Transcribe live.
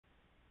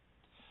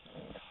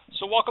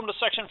welcome to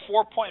section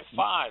 4.5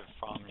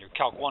 from your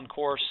Calc 1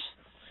 course.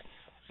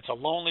 It's a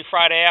lonely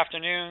Friday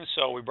afternoon,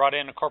 so we brought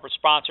in a corporate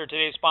sponsor.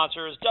 Today's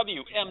sponsor is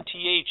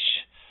WMTH,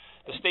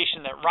 the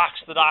station that rocks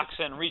the docks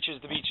and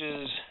reaches the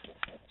beaches.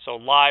 So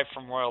live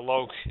from Royal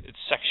Oak, it's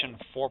section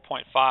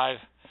 4.5.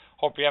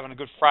 Hope you're having a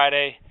good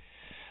Friday.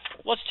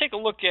 Let's take a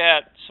look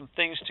at some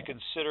things to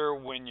consider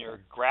when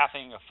you're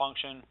graphing a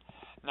function,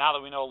 now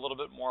that we know a little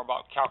bit more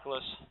about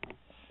calculus.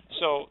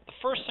 So the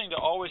first thing to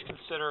always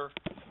consider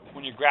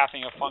when you're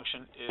graphing a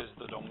function is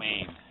the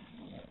domain.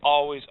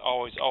 Always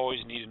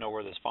need to know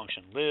where this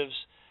function lives.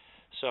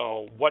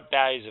 So what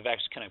values of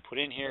x can I put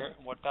in here,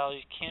 and what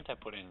values can't I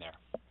put in there?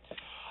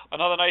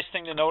 Another nice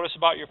thing to notice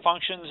about your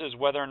functions is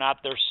whether or not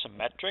they're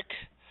symmetric.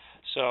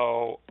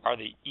 So are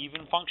they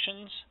even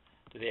functions?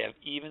 Do they have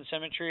even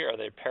symmetry? Are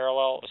they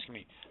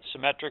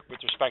symmetric with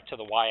respect to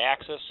the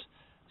y-axis?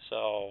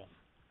 So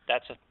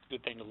that's a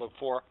good thing to look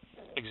for.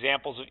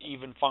 Examples of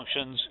even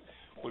functions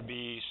would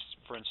be,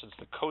 for instance,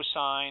 the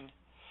cosine.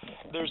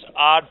 There's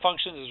odd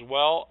functions as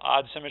well.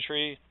 Odd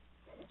symmetry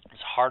is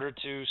harder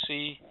to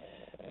see,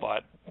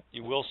 but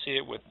you will see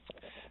it with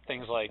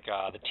things like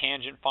the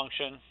tangent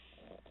function.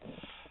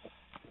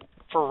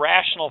 For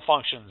rational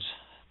functions,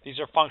 these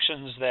are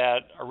functions that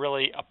are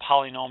really a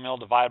polynomial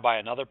divided by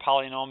another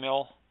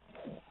polynomial.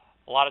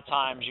 A lot of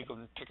times you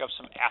can pick up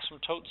some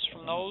asymptotes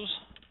from those.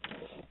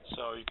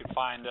 So you can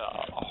find a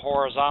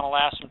horizontal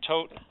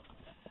asymptote,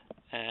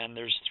 and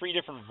there's three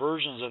different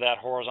versions of that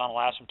horizontal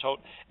asymptote.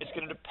 It's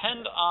going to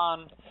depend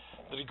on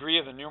the degree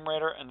of the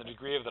numerator and the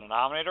degree of the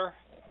denominator.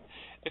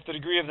 If the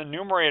degree of the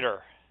numerator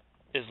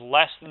is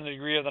less than the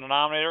degree of the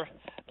denominator,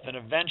 then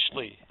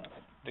eventually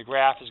the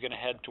graph is going to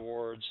head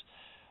towards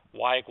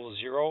y equals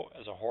 0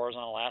 as a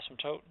horizontal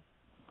asymptote.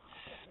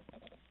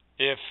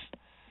 If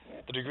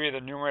the degree of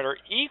the numerator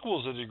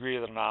equals the degree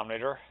of the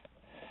denominator,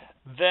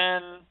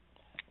 then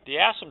the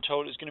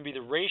asymptote is going to be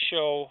the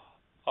ratio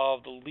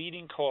of the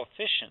leading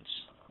coefficients.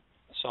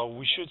 So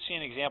we should see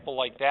an example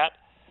like that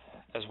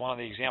as one of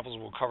the examples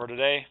we'll cover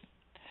today.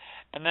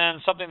 And then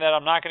something that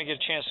I'm not going to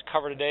get a chance to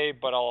cover today,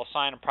 but I'll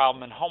assign a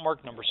problem in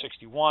homework number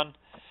 61,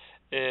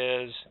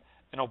 is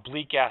an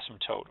oblique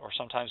asymptote, or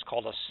sometimes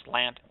called a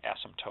slant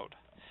asymptote.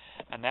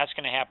 And that's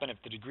going to happen if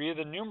the degree of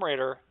the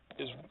numerator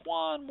is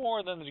 1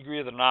 more than the degree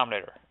of the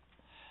denominator.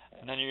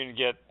 And then you're going to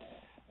get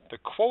the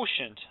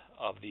quotient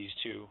of these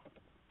two,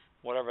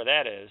 whatever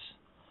that is,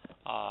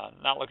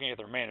 not looking at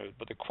the remainder,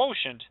 but the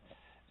quotient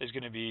is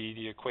going to be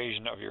the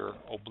equation of your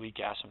oblique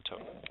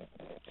asymptote.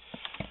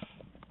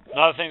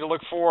 Another thing to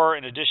look for,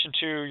 in addition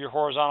to your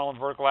horizontal and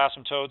vertical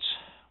asymptotes,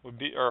 would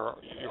be, or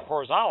your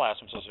horizontal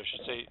asymptotes, I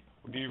should say,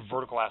 would be your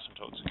vertical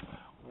asymptotes.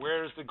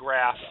 Where does the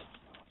graph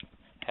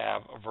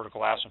have a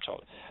vertical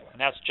asymptote? And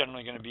that's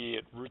generally going to be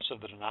at roots of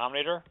the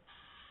denominator.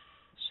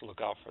 So look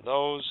out for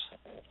those.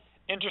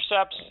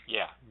 Intercepts,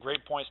 yeah,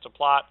 great points to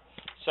plot.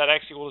 Set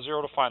x equal to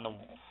 0 to find the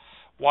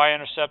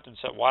y-intercept, and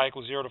set y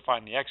equals 0 to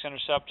find the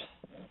x-intercept.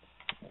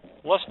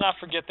 Let's not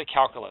forget the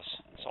calculus.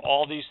 So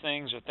all these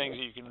things are things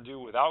that you can do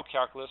without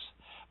calculus.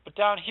 But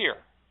down here,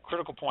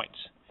 critical points.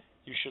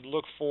 You should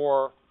look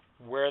for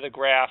where the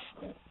graph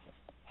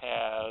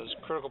has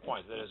critical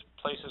points. That is,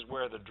 places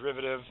where the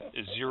derivative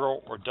is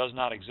 0 or does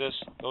not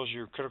exist. Those are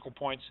your critical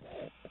points.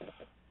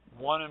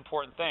 One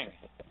important thing,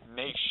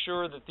 make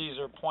sure that these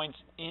are points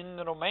in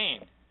the domain.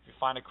 If you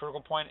find a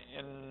critical point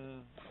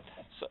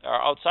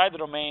outside the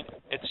domain,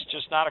 it's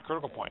just not a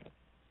critical point.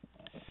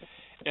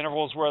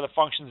 Intervals where the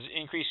function is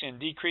increasing and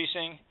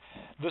decreasing.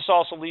 This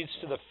also leads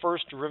to the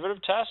first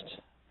derivative test.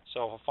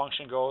 So if a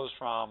function goes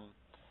from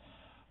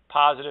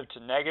positive to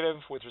negative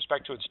with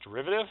respect to its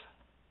derivative,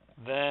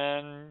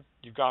 then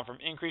you've gone from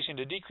increasing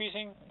to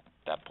decreasing.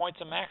 That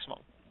point's a maximum.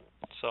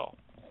 So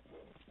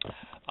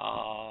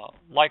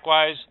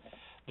likewise,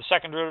 the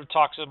second derivative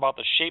talks about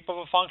the shape of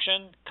a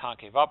function,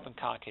 concave up and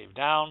concave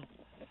down.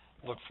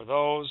 Look for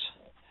those.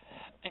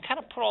 And kind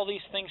of put all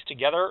these things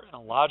together in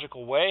a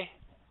logical way,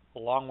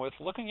 along with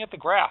looking at the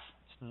graph.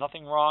 There's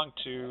nothing wrong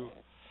to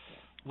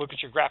look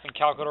at your graphing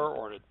calculator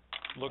or to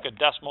look at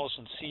Desmos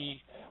and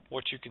see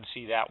what you can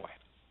see that way.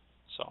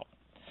 So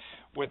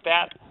with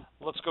that,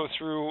 let's go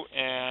through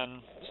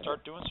and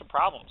start doing some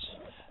problems.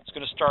 It's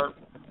going to start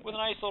with a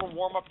nice little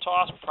warm-up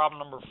toss, problem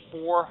number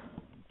 4.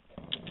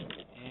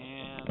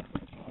 And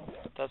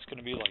that's going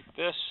to be like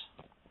this.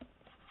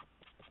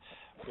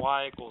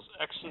 Y equals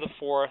x to the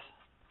 4th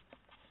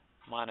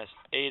minus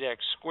 8x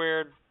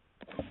squared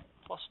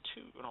plus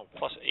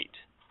 8.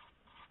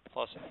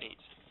 Plus 8.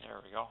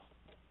 There we go.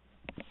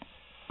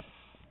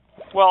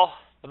 Well,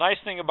 the nice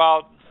thing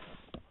about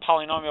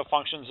polynomial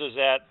functions is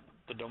that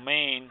the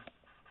domain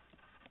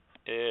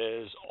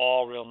is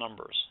all real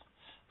numbers.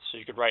 So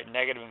you could write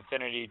negative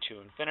infinity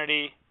to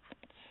infinity.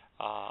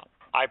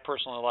 I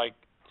personally like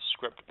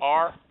script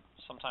r.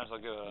 Sometimes I'll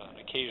give an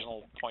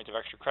occasional point of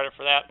extra credit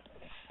for that.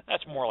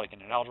 That's more like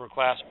in an algebra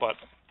class, but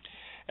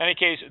in any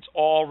case, it's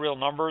all real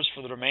numbers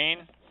for the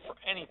domain for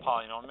any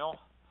polynomial.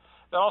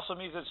 That also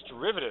means its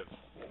derivative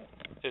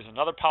is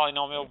another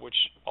polynomial which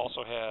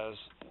also has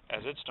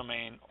as its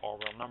domain all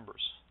real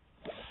numbers.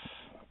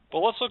 But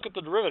let's look at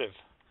the derivative,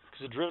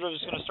 because the derivative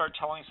is going to start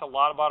telling us a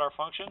lot about our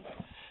function.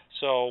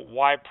 So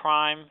y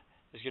prime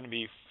is going to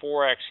be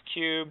 4x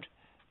cubed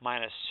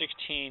minus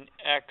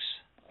 16x,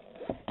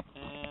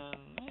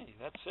 and hey,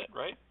 that's it,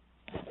 right?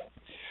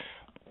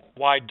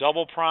 Y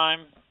double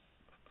prime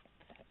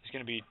is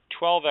going to be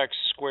 12x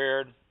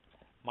squared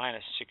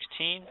minus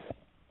 16.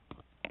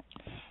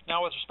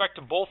 Now with respect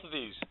to both of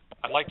these,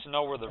 I'd like to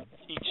know where they're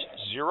each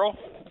 0,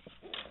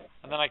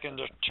 and then I can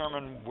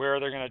determine where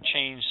they're going to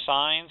change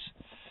signs.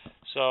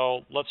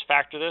 So let's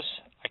factor this.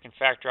 I can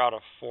factor out a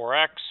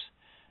 4x.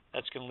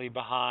 That's going to leave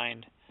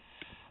behind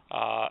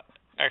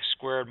x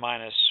squared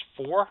minus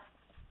 4.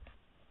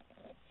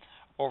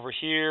 Over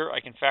here, I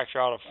can factor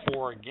out a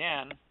 4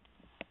 again.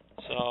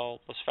 So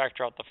let's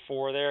factor out the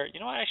 4 there. You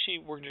know what? Actually,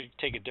 we're going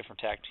to take a different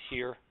tact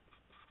here.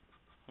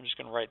 I'm just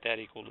going to write that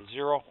equal to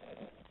 0.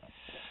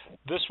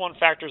 This one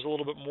factors a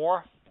little bit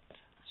more.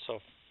 So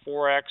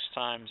 4x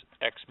times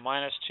x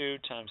minus 2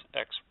 times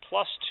x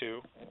plus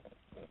 2.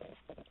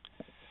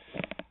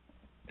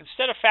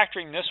 Instead of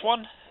factoring this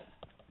one,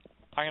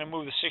 I'm going to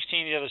move the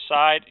 16 to the other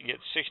side and get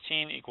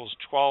 16 equals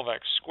 12x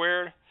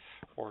squared,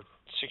 or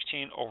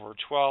 16 over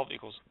 12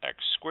 equals x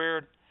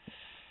squared.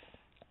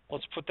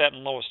 Let's put that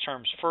in lowest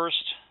terms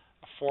first.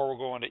 A 4 will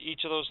go into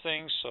each of those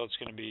things, so it's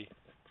going to be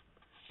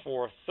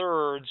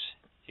 4/3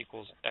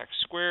 equals x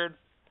squared,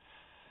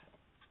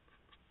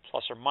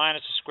 plus or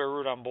minus the square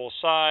root on both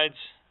sides.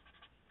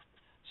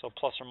 So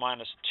plus or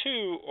minus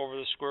 2 over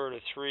the square root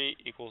of 3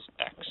 equals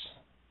x.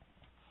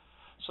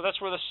 So that's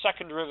where the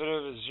second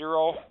derivative is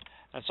 0.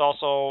 And it's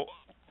also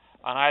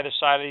on either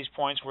side of these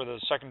points where the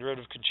second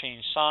derivative can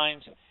change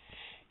signs.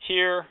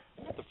 Here,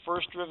 the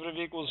first derivative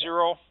equals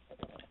 0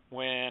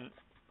 when,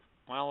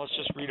 well, let's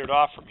just read it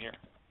off from here.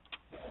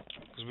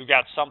 Because we've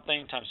got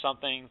something times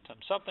something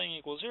times something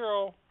equals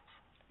 0.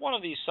 One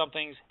of these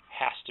somethings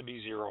has to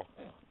be 0.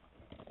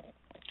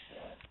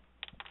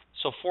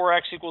 So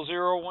 4x equals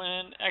 0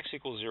 when x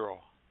equals 0.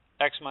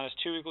 X minus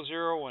 2 equals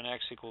 0 when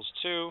x equals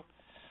 2.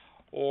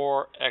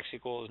 Or x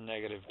equals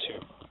negative 2.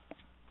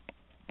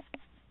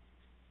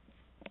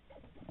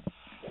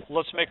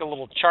 Let's make a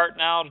little chart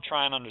now to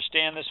try and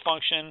understand this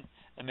function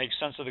and make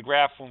sense of the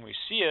graph when we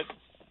see it.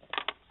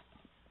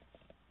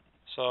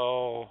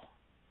 So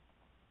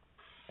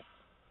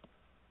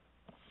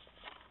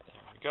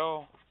there we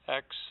go.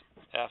 X,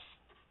 f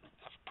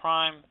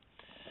prime,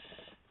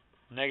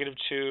 negative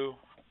 2,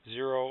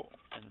 0,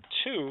 and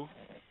 2.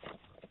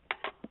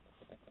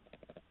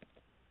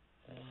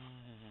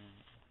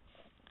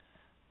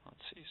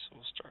 Let's see, so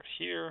we'll start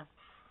here.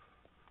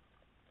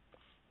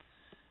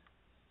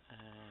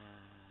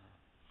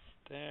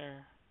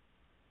 There.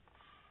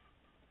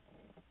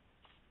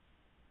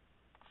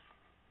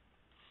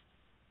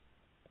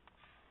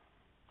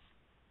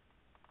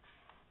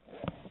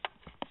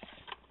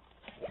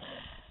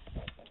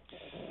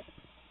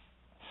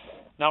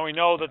 Now we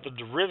know that the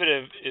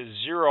derivative is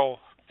 0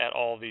 at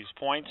all these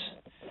points.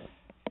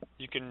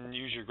 You can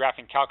use your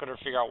graphing calculator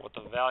to figure out what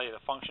the value of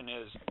the function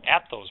is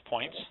at those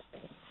points.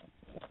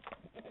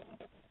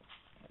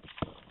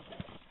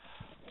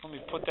 Let me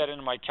put that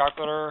into my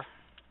calculator.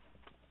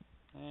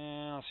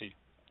 And let's see.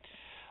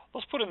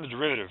 Let's put in the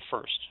derivative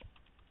first.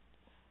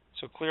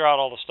 So clear out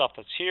all the stuff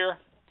that's here.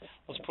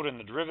 Let's put in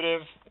the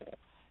derivative.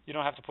 You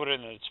don't have to put it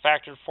in its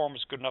factored form.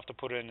 It's good enough to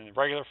put it in the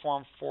regular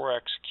form.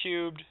 4x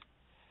cubed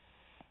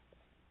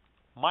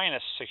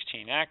minus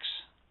 16x.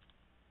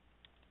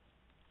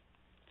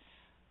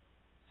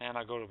 And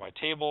I'll go to my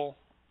table,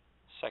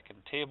 second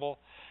table.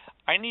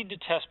 I need to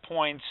test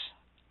points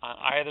on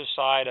either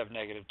side of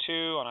negative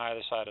 2, on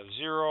either side of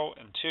 0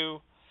 and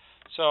 2.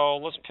 So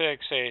let's pick,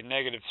 say,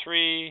 negative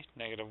 3,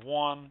 negative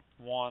 1,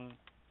 1,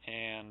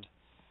 and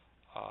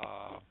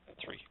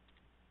 3.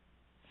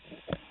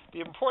 The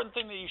important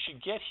thing that you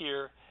should get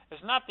here is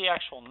not the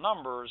actual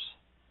numbers,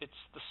 it's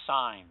the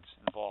signs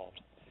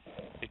involved.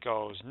 It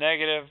goes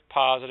negative,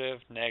 positive,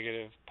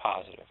 negative,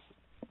 positive.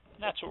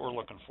 And that's what we're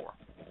looking for.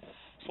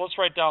 So let's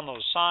write down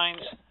those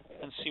signs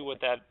and see what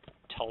that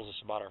tells us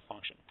about our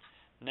function.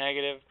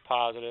 Negative,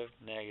 positive,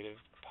 negative,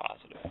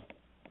 positive.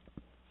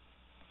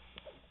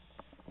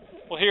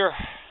 Well, here,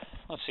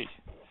 let's see.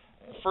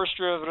 The first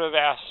derivative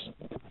asks,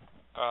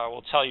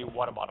 will tell you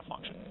what about a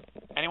function.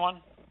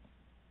 Anyone?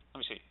 Let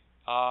me see.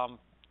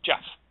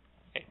 Jeff.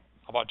 Hey,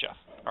 how about Jeff?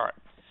 All right.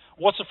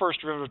 What's the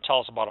first derivative tell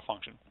us about a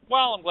function?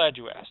 Well, I'm glad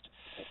you asked.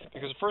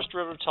 Because the first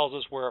derivative tells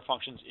us where a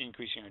function is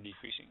increasing or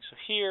decreasing. So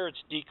here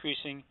it's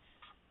decreasing,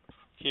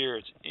 here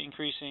it's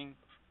increasing,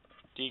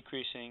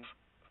 decreasing,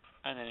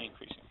 and then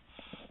increasing.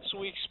 So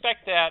we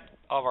expect that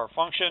of our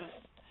function.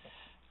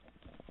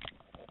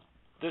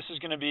 This is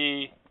going to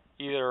be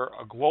either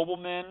a global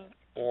min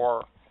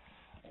or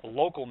a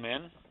local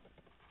min.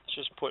 Let's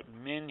just put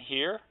min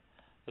here.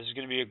 This is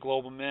going to be a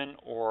global min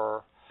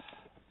or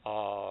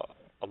a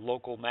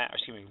local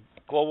max,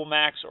 global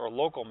max or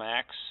local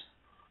max,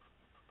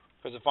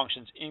 because the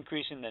function's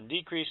increasing then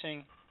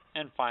decreasing,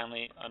 and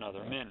finally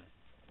another min.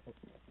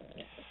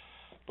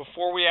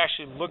 Before we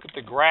actually look at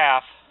the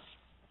graph,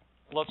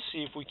 let's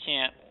see if we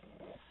can't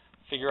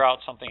figure out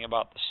something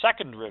about the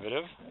second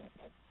derivative.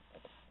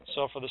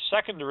 So for the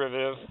second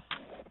derivative,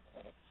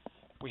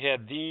 we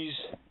had these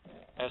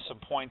as some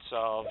points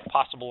of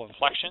possible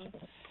inflection.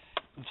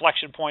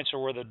 Inflection points are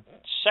where the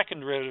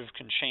second derivative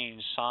can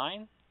change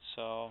sign.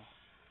 So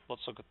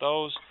let's look at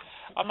those.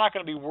 I'm not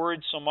going to be worried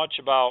so much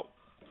about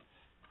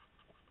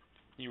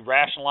you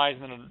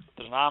rationalizing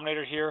the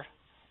denominator here.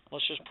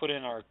 Let's just put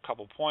in our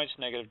couple points,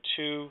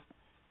 -2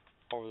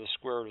 over the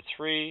square root of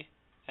 3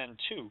 and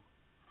 2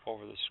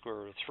 over the square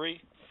root of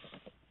 3.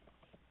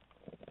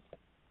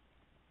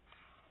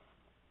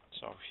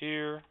 So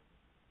here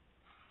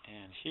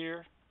and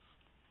here.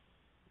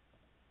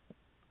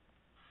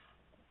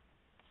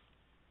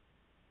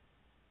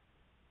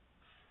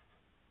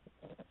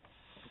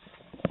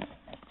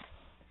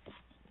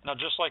 Now,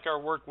 just like our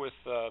work with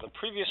the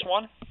previous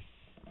one,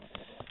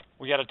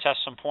 we got to test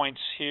some points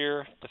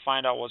here to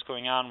find out what's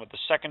going on with the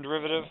second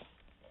derivative.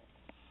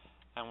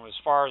 And as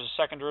far as the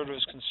second derivative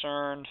is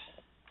concerned,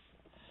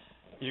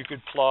 you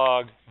could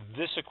plug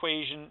this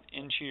equation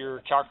into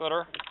your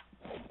calculator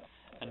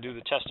and do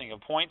the testing of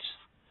points.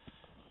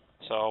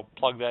 So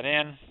plug that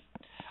in.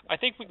 I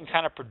think we can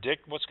kind of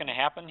predict what's going to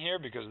happen here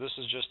because this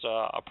is just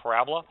a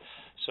parabola.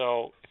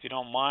 So if you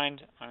don't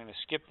mind, I'm going to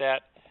skip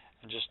that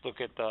and just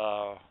look at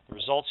the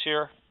results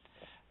here.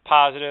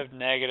 Positive,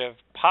 negative,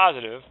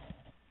 positive.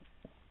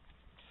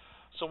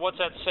 So what's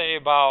that say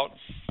about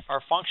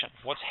our function?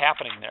 What's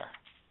happening there?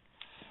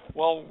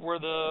 Well, where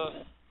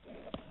the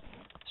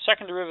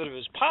second derivative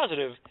is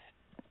positive,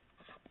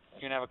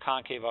 you're going to have a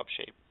concave up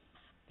shape,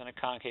 then a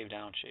concave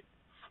down shape,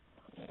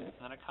 and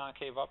then a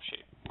concave up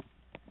shape.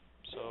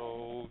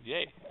 So,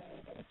 yay.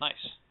 Nice.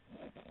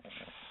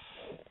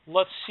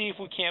 Let's see if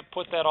we can't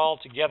put that all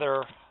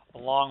together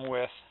along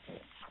with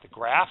the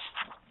graph.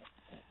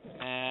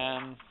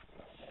 And,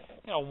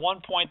 you know,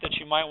 one point that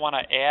you might want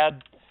to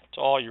add to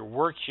all your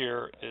work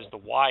here is the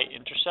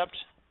y-intercept.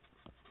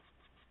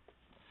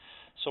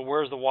 So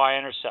where's the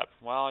y-intercept?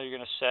 Well, you're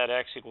going to set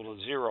x equal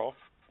to 0.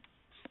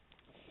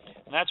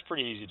 And that's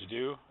pretty easy to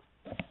do.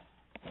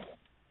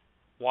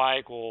 Y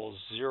equals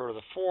 0 to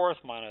the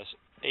 4th minus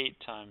 8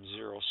 times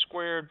 0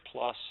 squared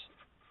plus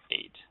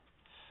 8.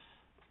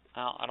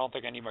 Now, I don't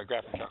think I need my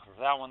graphing calculator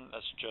for that one.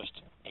 That's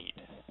just 8.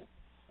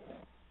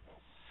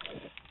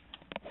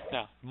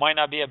 Now, it might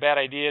not be a bad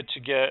idea to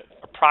get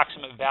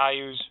approximate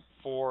values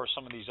for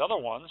some of these other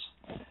ones.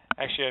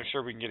 Actually, I'm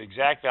sure we can get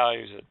exact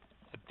values at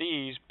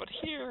these, but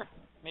here,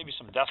 maybe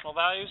some decimal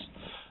values.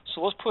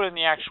 So let's put in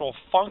the actual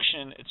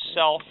function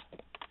itself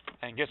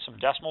and get some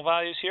decimal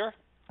values here.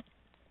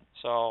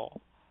 So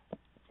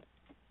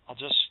I'll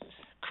just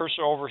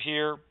cursor over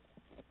here,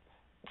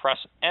 press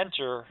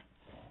enter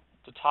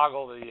to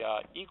toggle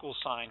the equal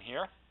sign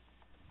here.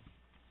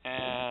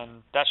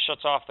 And that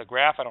shuts off the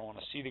graph. I don't want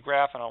to see the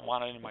graph. I don't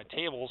want it in my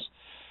tables.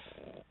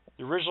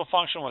 The original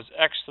function was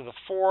x to the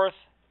 4th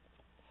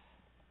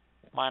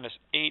minus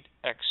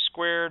 8x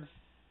squared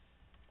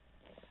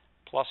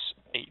plus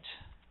 8.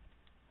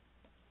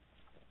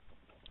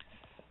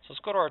 So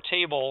let's go to our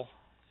table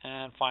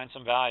and find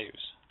some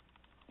values.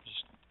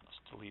 Let's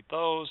delete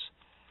those.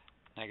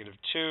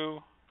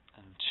 -2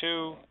 and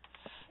 2.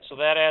 So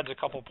that adds a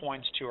couple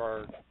points to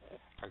our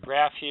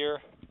graph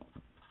here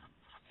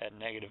at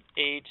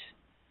 -8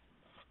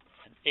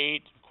 and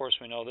 8. Of course,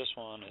 we know this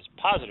one is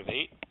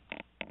 +8.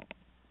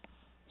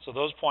 So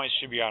those points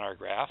should be on our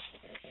graph.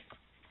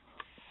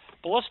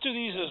 But let's do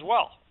these as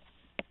well.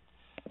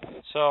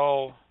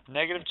 So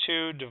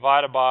 -2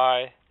 divided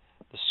by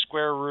the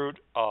square root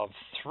of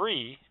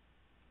 3.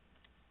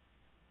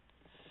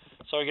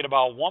 So we get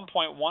about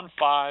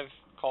 1.15,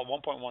 called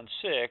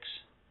 1.16.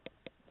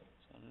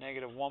 So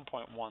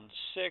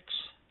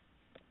 -1.16.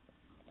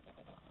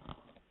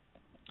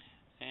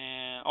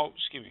 And, oh,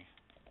 excuse me.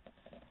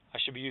 I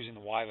should be using the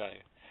y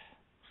value.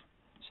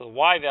 So the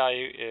y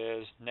value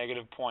is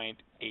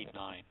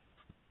 -0.89.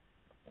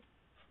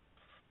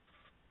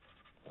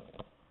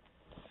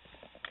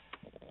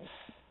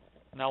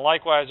 Now,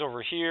 likewise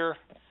over here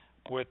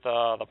with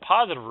the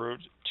positive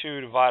root,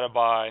 2 divided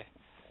by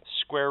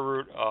square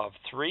root of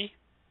 3.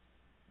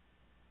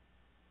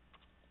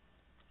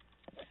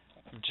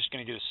 I'm just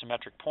going to get a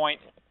symmetric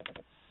point.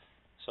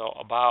 So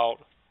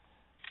about,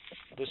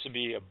 this would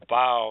be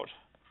about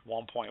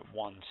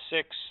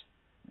 1.16.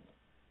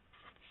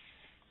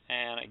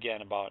 And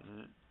again, about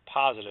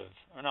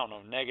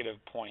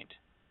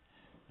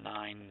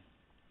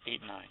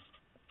 -0.989.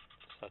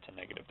 So that's a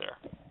negative there.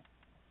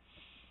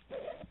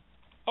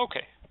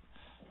 Okay,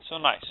 so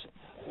nice.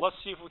 Let's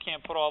see if we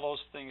can't put all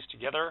those things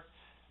together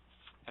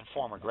and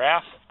form a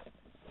graph.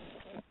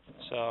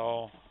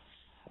 So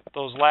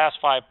those last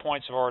 5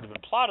 points have already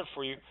been plotted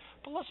for you,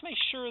 but let's make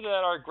sure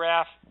that our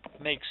graph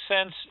makes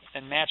sense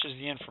and matches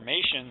the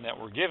information that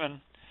we're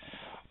given.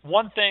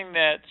 One thing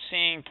that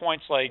seeing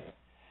points like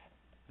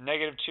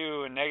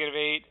 -2 and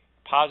 -8,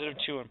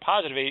 +2 and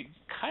 +8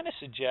 kind of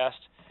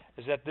suggests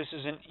is that this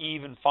is an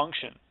even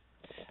function.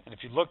 And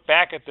if you look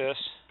back at this,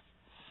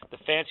 the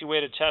fancy way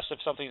to test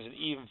if something is an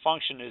even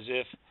function is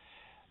if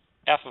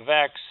f of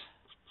x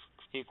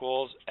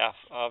equals f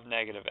of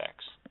negative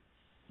x.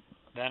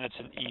 Then it's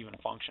an even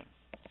function.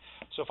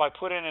 So if I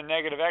put in a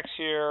negative x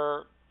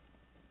here,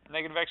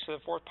 negative x to the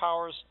fourth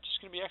power is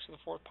just going to be x to the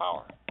fourth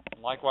power.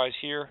 And likewise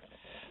here,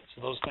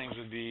 so those things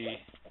would be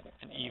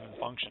an even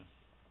function.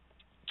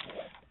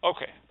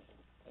 Okay.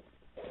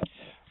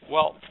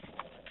 Well,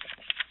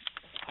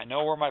 I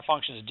know where my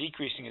function is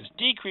decreasing. It's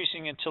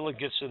decreasing until it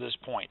gets to this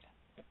point.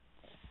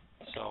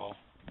 So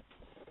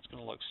it's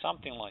going to look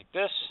something like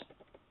this.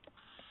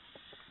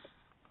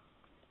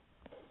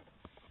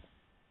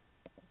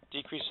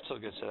 Decrease until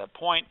it gets to that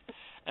point,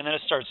 and then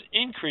it starts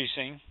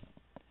increasing,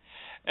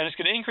 and it's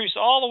going to increase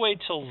all the way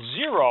till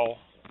 0.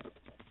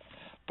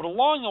 But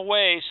along the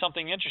way,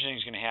 something interesting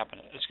is going to happen.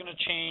 It's going to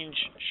change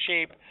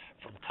shape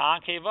from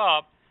concave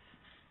up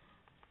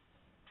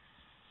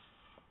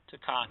to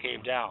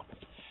concave down.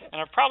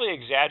 And I've probably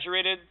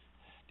exaggerated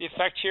the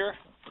effect here,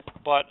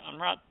 but I'm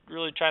not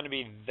really trying to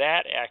be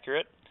that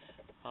accurate.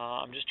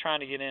 I'm just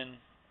trying to get in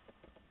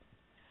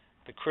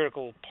the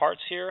critical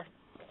parts here.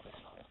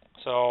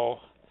 So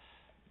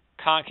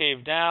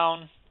concave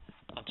down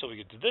until we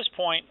get to this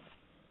point,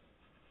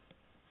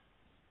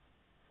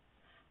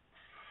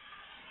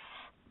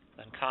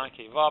 then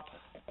concave up,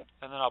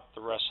 and then up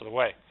the rest of the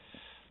way.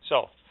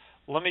 So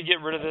let me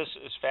get rid of this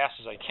as fast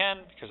as I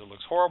can because it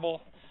looks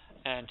horrible,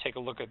 and take a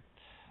look at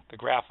the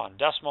graph on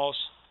Desmos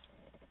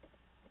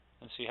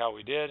and see how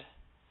we did.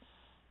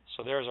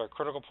 So there's our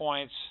critical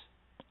points,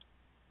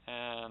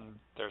 and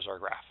there's our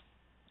graph.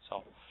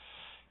 So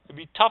it'd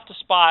be tough to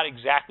spot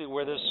exactly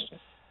where this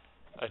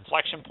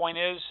inflection point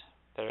is.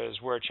 That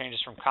is where it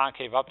changes from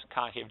concave up to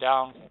concave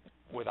down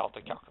without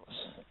the calculus.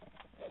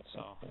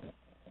 So,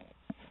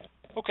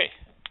 okay.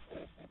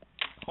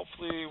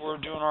 Hopefully we're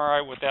doing all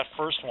right with that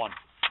first one,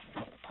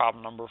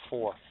 problem number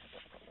 4.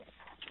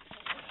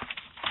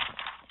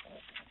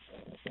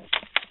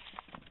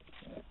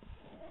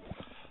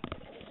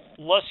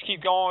 Let's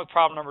keep going with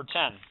problem number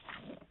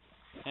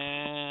 10.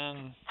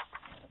 And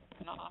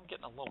I'm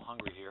getting a little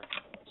hungry here.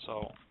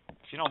 So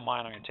if you don't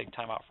mind, I'm going to take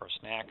time out for a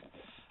snack.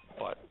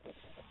 But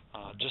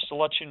just to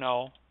let you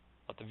know,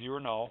 let the viewer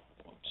know,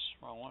 oops,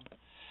 wrong one,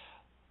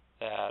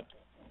 that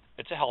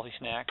it's a healthy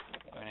snack.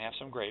 I'm going to have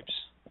some grapes.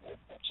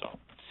 So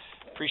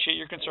appreciate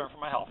your concern for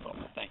my health, though.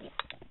 Thank you.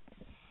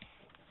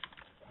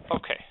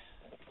 Okay.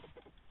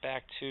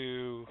 Back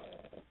to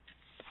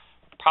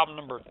problem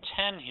number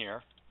 10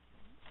 here.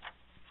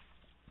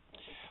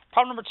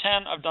 Problem number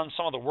 10, I've done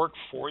some of the work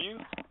for you.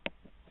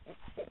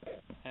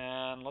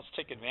 And let's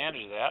take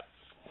advantage of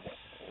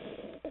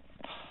that.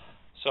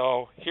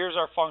 So here's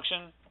our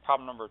function,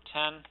 problem number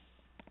 10.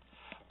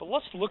 But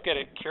let's look at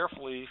it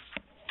carefully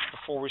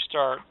before we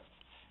start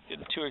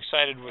getting too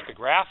excited with the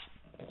graph.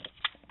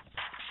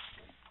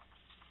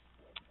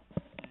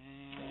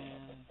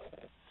 And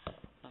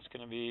that's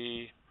going to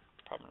be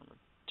problem number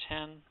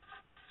 10.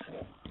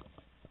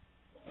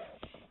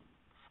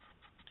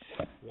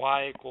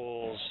 Y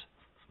equals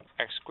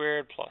x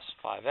squared plus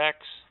 5x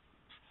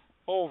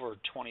over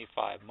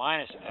 25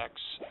 minus x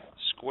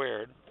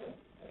squared.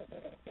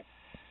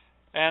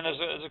 And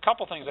there's a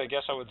couple things I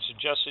guess I would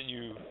suggest that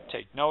you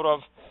take note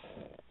of.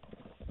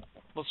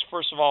 Let's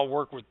first of all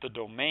work with the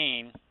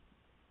domain.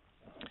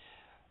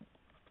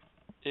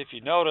 If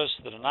you notice,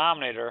 the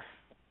denominator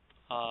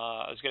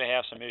is going to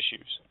have some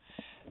issues.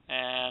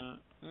 And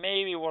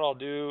maybe what I'll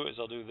do is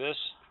I'll do this.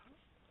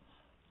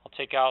 I'll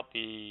take out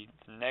the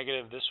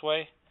negative this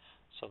way.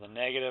 So the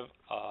negative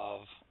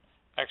of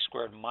x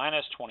squared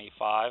minus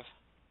 25.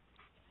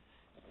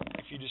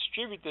 If you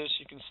distribute this,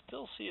 you can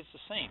still see it's the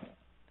same.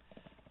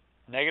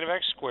 Negative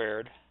x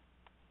squared,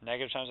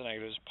 negative times a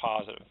negative is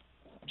positive.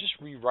 I'm just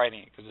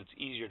rewriting it because it's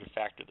easier to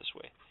factor this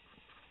way.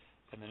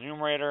 In the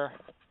numerator,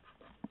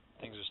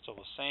 things are still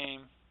the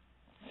same.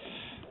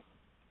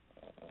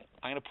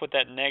 I'm going to put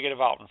that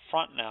negative out in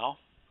front now.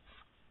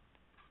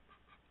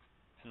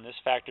 And this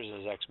factors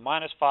as x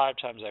minus 5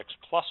 times x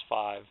plus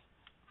 5.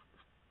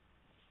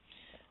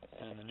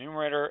 And in the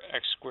numerator,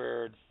 x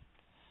squared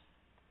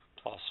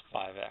plus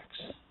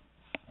 5x.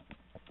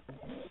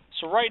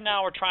 So right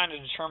now we're trying to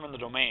determine the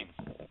domain.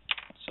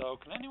 So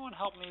can anyone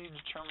help me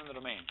determine the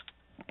domain?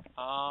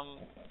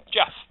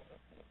 Jeff.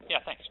 Yeah,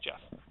 thanks, Jeff.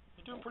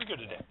 You're doing pretty good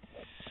today.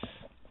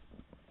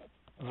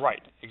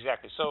 Right,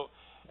 exactly. So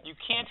you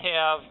can't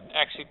have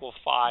x equal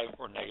 5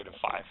 or negative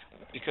 5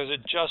 because it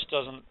just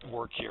doesn't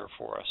work here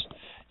for us.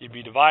 You'd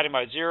be dividing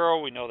by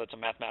 0. We know that's a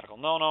mathematical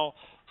no-no.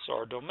 So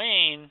our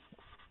domain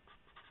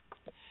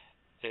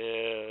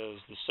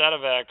is the set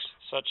of x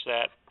such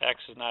that x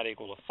is not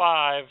equal to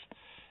 5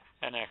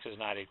 and x is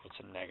not equal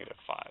to negative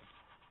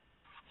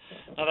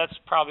 5. Now that's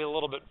probably a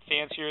little bit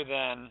fancier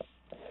than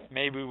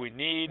maybe we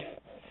need.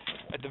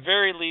 At the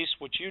very least,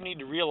 what you need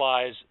to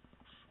realize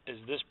is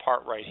this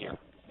part right here.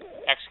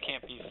 X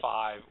can't be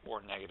 5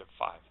 or negative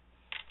 5.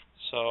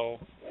 So,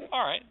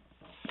 all right.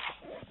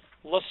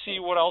 Let's see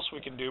what else we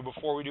can do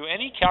before we do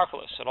any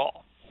calculus at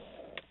all.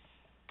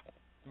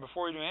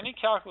 Before we do any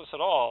calculus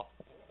at all,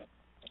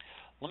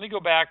 let me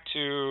go back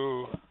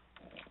to,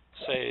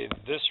 say,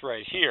 this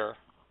right here.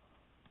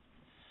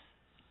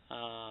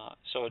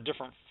 So a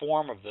different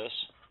form of this,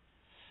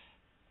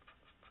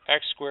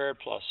 x squared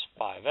plus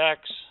 5x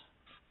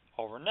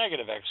over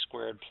negative x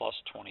squared plus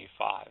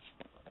 25.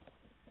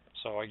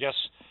 So I guess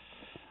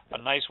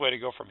a nice way to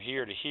go from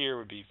here to here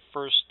would be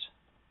first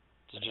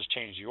to just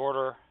change the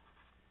order,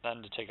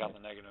 then to take out the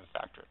negative and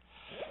factor it.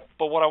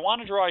 But what I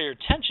want to draw your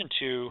attention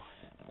to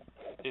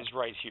is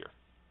right here.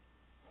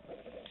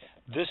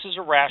 This is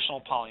a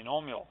rational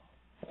polynomial.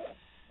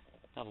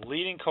 Now the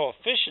leading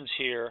coefficients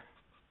here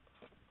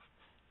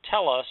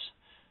tell us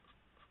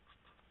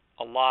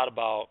a lot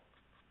about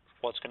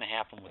what's going to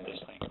happen with this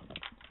thing.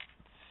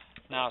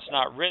 Now it's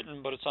not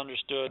written, but it's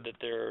understood that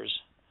there's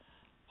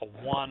a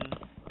 1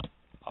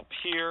 up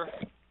here,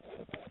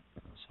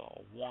 so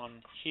a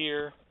 1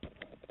 here,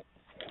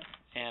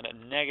 and a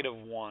negative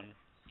 1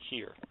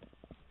 here.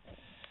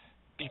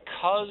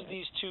 Because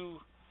these two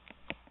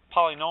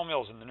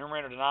polynomials in the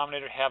numerator and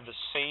denominator have the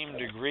same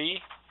degree,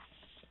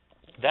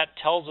 that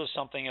tells us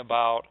something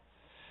about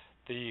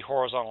the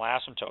horizontal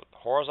asymptote. The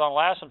horizontal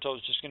asymptote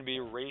is just going to be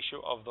a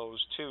ratio of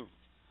those two.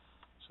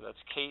 So that's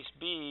case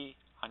B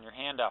on your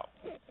handout.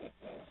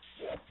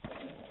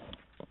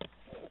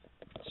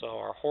 So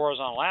our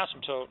horizontal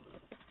asymptote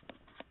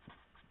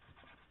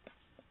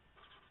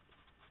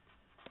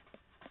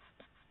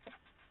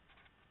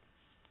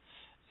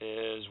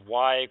is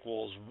y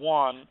equals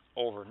 1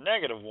 over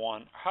negative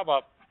 1. How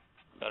about,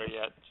 better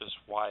yet, just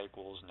y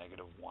equals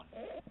negative 1.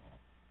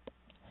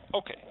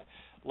 Okay,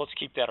 let's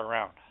keep that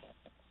around.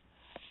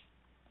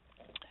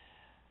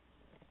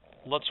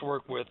 Let's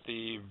work with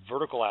the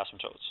vertical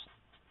asymptotes.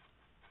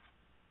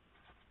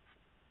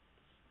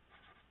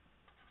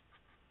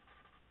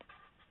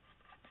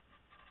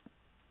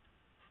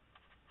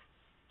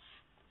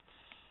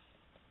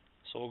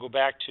 So we'll go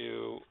back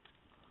to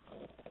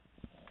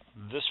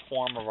this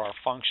form of our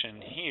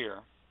function here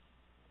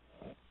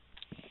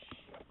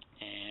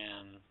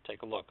and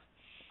take a look.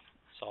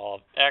 So I'll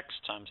have x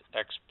times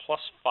x plus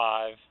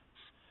 5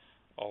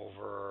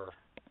 over,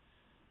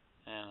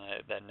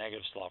 and that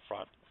negative still up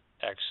front,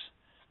 x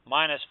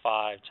minus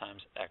 5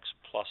 times x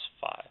plus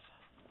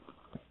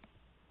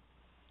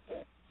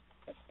 5.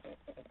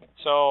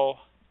 So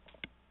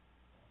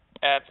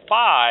at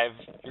 5,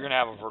 you're going to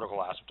have a vertical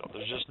asymptote.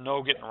 There's just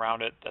no getting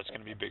around it. That's going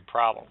to be big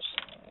problems.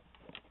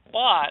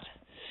 But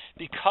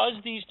because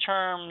these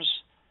terms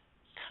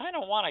kind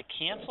of want to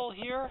cancel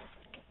here,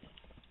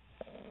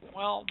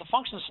 well, the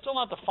function is still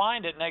not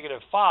defined at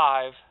negative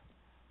 5,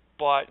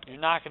 but you're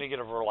not going to get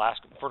a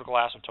vertical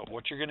asymptote.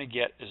 What you're going to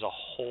get is a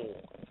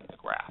hole in the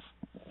graph.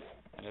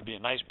 And it'd be a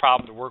nice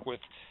problem to work with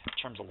in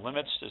terms of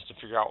limits, is to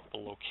figure out the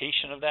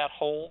location of that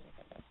hole,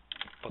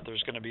 but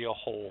there's going to be a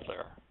hole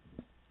there.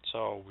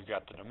 So we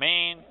got the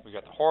domain, we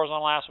got the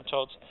horizontal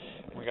asymptotes,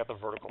 and we got the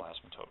vertical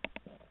asymptote.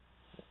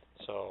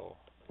 So,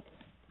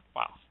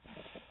 wow.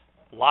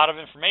 A lot of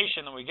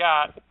information that we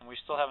got, and we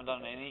still haven't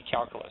done any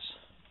calculus.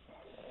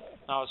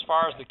 Now, as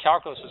far as the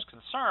calculus is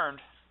concerned,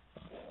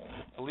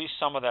 at least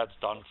some of that's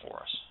done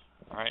for us.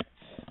 All right?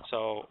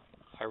 So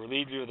I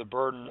relieved you of the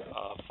burden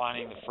of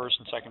finding the first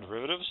and second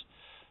derivatives.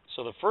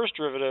 So the first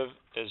derivative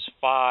is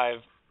 5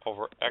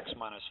 over x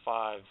minus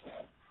 5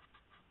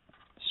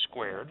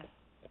 squared.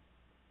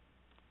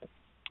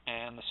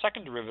 And the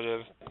second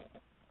derivative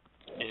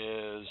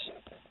is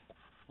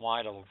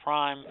y double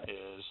prime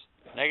is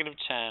negative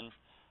 10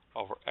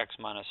 over x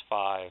minus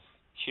 5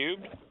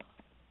 cubed.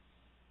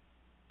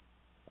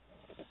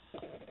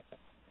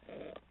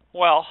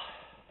 Well,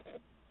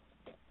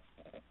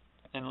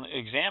 in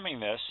examining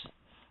this,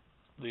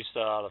 at least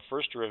the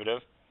first derivative,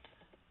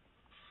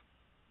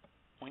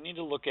 we need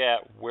to look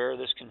at where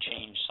this can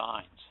change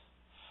signs.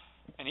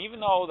 And even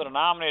though the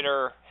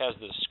denominator has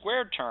this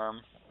squared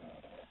term,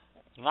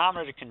 the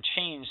denominator can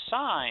change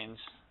signs.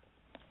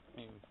 I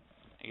mean,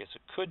 I guess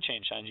it could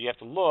change signs. You have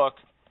to look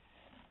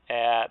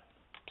at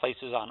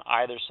places on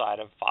either side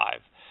of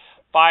 5.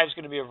 5 is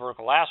going to be a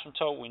vertical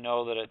asymptote. We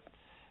know that it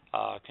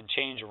can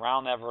change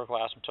around that vertical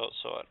asymptote,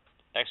 so at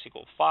x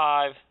equals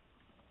 5.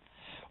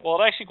 Well,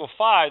 at x equals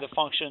 5, the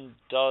function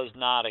does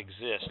not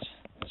exist.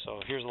 So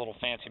here's a little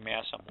fancy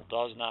math symbol.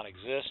 Does not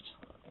exist.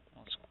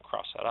 Let's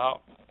cross that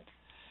out.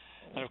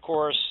 And of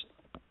course,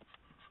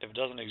 if it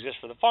doesn't exist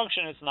for the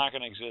function, it's not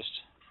going to exist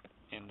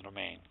in the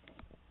domain.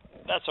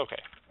 That's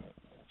okay.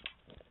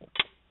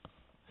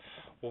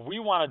 What we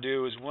want to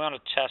do is we want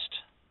to test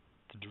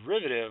the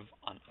derivative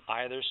on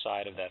either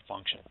side of that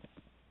function.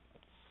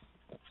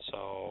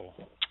 So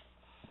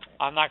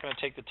I'm not going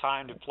to take the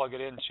time to plug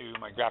it into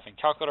my graphing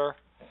calculator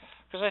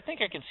because I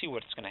think I can see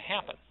what's going to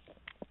happen.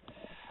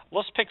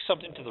 Let's pick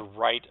something to the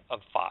right of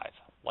 5,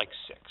 like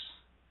 6.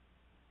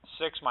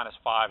 6 minus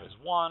 5 is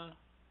 1.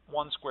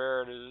 1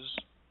 squared is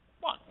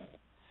 1.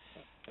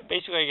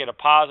 Basically, I get a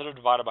positive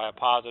divided by a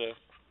positive.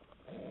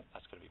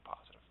 That's going to be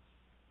positive.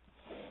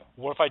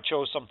 What if I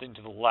chose something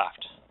to the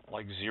left,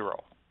 like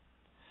 0?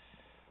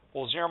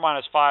 Well, 0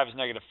 minus 5 is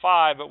negative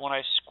 5, but when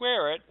I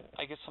square it,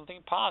 I get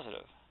something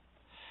positive.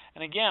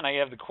 And again, I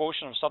have the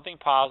quotient of something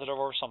positive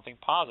over something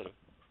positive.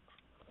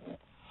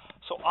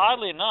 So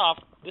oddly enough,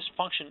 this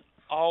function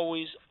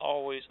always,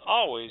 always,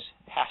 always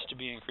has to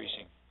be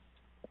increasing.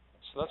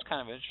 So that's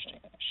kind of interesting.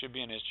 Should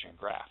be an interesting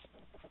graph.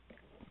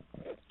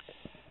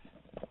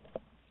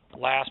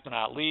 Last but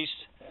not least,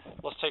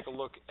 let's take a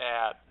look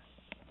at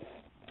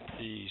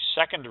the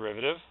second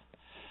derivative.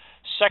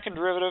 Second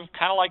derivative,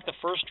 kind of like the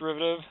first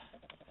derivative,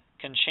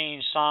 can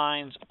change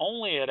signs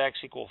only at x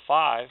equals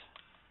 5.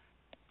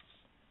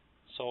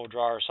 So we'll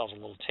draw ourselves a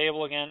little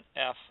table again.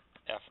 F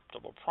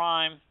double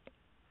prime,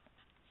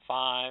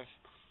 5.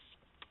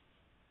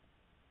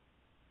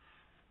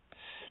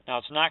 Now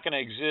it's not going to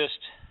exist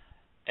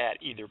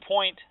at either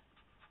point,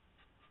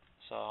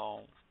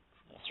 so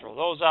we'll throw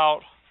those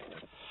out.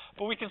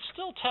 But we can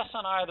still test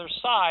on either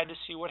side to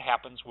see what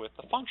happens with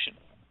the function.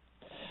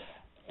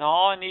 Now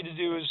all I need to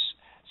do is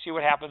see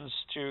what happens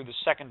to the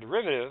second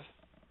derivative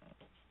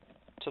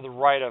to the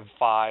right of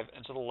 5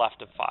 and to the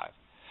left of 5.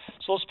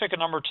 So let's pick a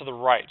number to the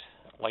right,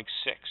 like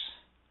 6.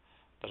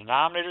 The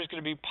denominator is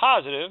going to be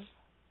positive,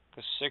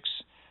 because 6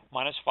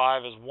 minus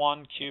 5 is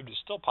 1 cubed is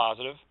still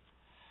positive.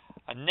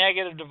 A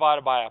negative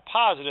divided by a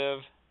positive,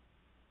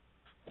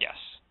 yes,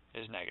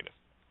 is negative.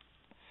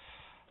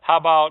 How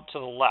about to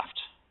the left?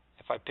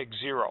 If I pick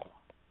 0,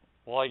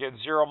 well, I get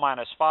 0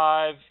 minus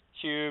 5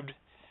 cubed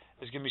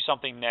is going to be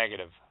something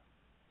negative.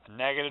 A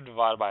negative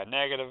divided by a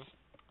negative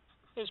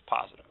is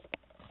positive.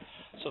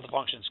 So the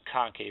function's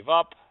concave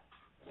up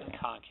and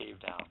concave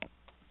down.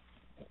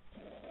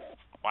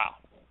 Wow.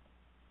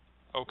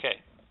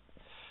 Okay.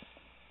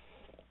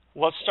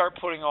 Let's start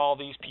putting all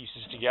these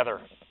pieces together.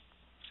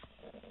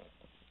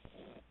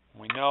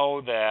 We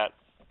know that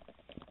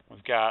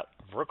we've got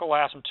a vertical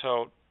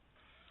asymptote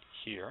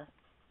here.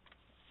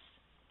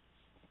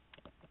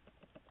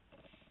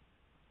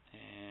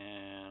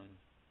 And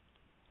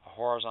a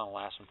horizontal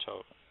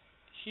asymptote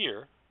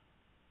here.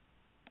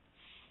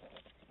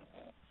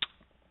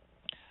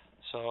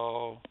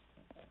 So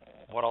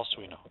what else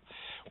do we know?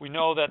 We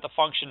know that the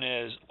function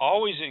is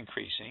always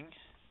increasing,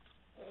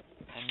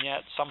 and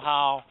yet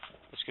somehow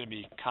it's going to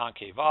be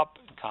concave up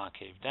and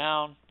concave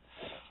down.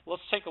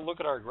 Let's take a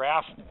look at our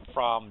graph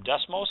from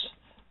Desmos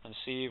and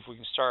see if we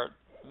can start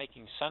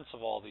making sense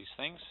of all these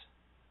things.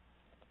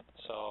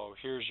 So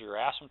here's your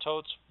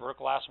asymptotes,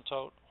 vertical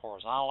asymptote,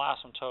 horizontal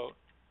asymptote,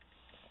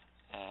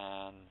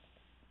 and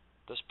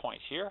this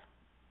point here,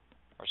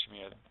 or excuse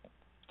me,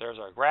 there's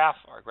our graph.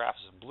 Our graph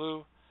is in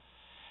blue.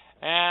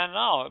 And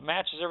no, it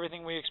matches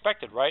everything we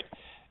expected, right?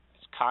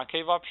 It's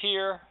concave up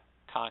here,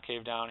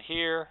 concave down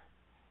here,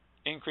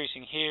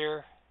 increasing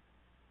here,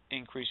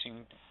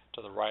 increasing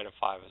to the right of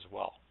 5 as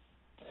well.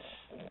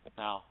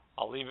 Now,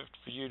 I'll leave it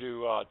for you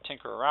to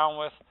tinker around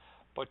with,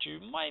 but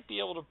you might be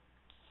able to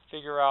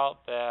figure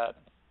out that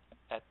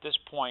at this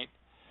point,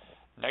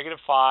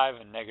 -5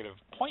 and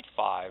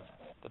 -0.5,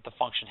 that the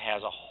function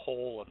has a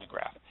hole in the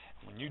graph.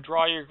 When you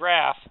draw your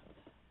graph,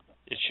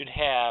 it should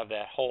have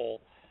that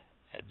hole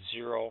at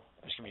 0,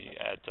 excuse me,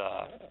 at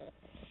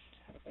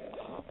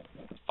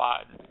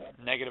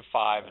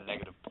 -5 and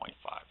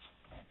 -0.5.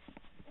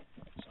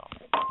 So,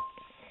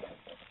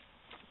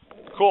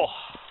 cool.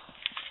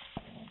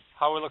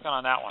 How are we looking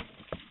on that one?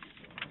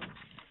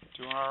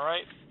 Doing all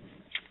right?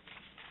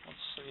 Let's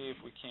see if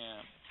we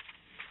can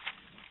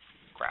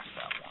graph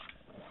that one.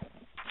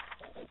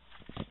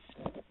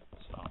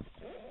 So,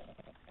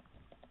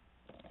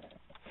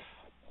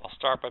 I'll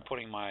start by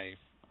putting my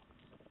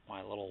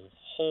little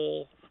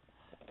hole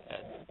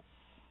at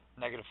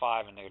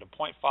 -5 and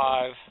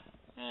 -0.5,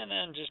 and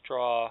then just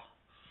draw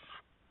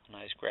a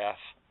nice graph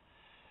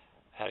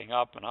heading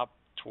up and up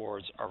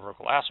towards our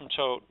vertical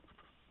asymptote,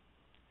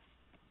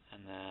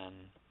 and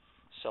then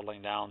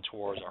settling down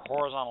towards our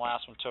horizontal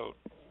asymptote.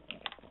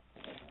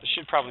 This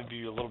should probably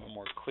be a little bit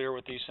more clear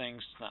with these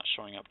things. It's not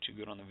showing up too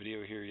good on the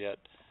video here yet.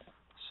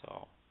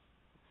 So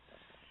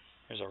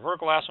here's our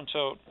vertical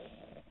asymptote,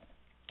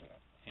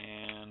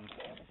 and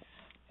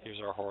here's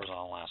our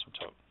horizontal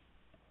asymptote.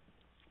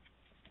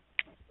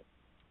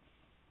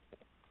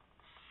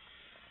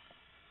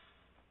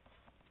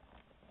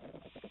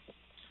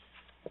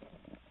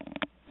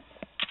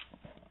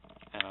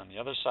 And on the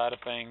other side of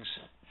things,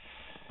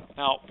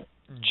 now,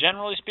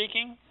 generally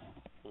speaking,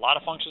 a lot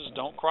of functions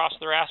don't cross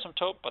their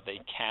asymptote, but they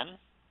can.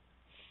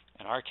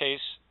 In our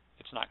case,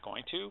 it's not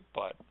going to,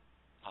 but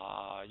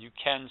you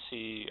can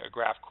see a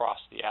graph cross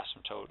the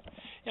asymptote,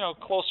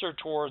 closer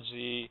towards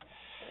the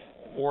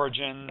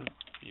origin,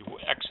 the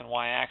x and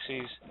y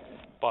axes,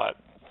 but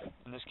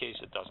in this case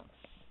it doesn't.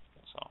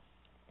 So,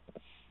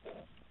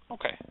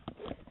 okay,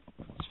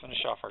 let's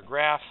finish off our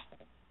graph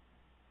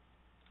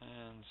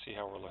and see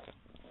how we're looking.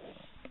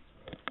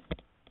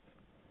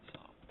 So,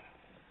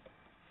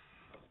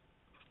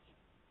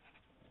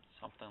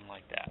 something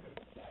like that.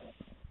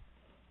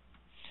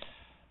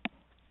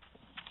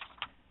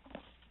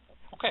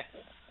 Okay,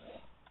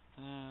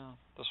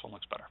 this one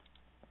looks better.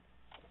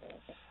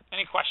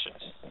 Any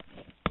questions?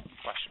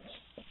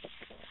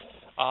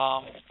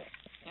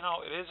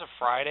 It is a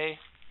Friday,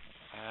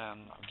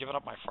 and I'm giving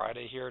up my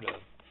Friday here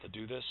to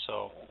do this,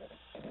 so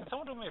can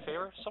someone do me a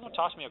favor? Someone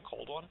toss me a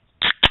cold one.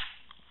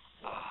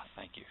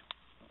 Thank you.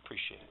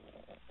 Appreciate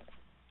it.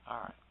 All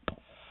right.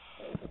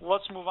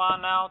 Let's move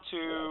on now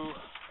to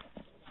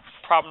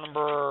problem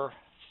number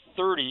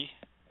 30.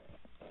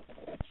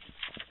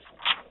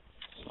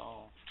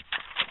 So,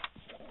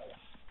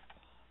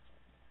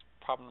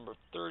 problem number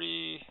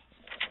 30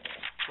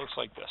 looks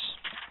like this.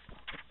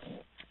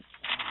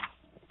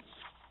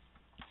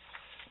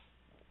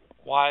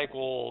 Y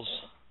equals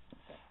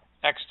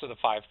x to the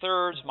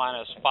 5/3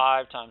 minus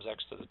 5 times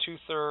x to the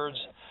 2/3.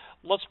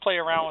 Let's play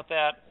around with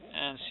that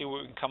and see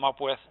what we can come up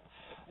with.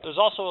 There's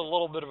also a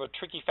little bit of a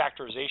tricky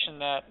factorization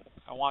that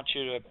I want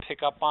you to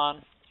pick up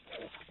on.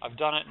 I've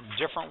done it in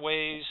different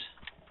ways,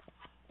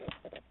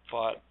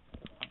 but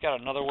I've got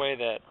another way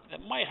that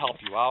might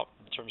help you out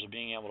in terms of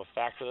being able to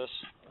factor this.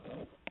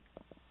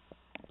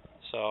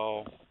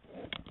 So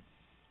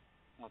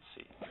let's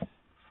see.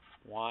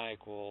 Y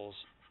equals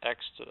x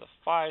to the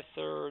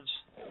 5/3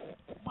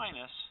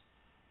 minus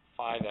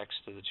 5x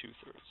to the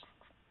 2/3.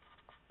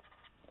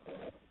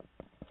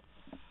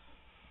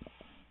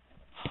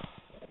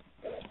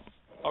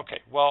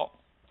 Okay, well,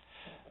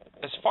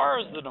 as far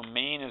as the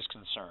domain is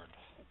concerned,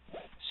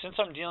 since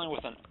I'm dealing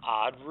with an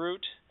odd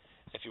root,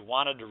 if you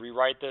wanted to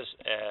rewrite this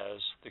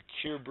as the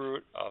cube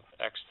root of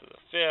x to the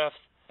 5th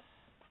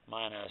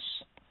minus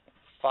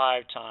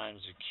 5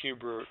 times the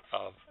cube root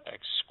of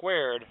x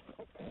squared,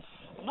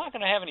 I'm not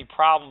going to have any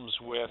problems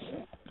with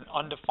an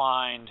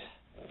undefined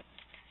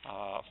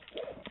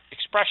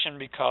expression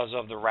because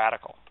of the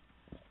radical.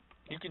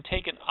 You can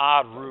take an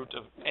odd root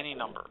of any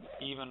number,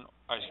 even,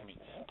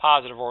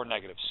 positive or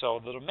negative. So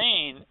the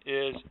domain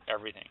is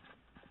everything.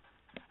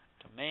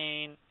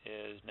 Domain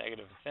is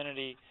negative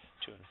infinity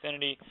to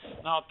infinity.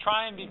 Now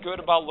try and be good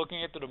about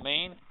looking at the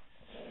domain,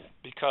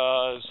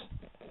 because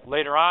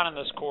later on in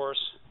this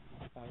course,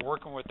 when we're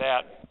working with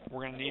that,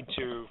 we're going to need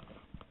to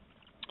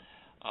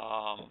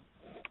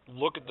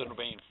look at the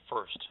domain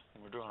first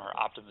when we're doing our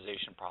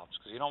optimization problems,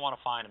 because you don't want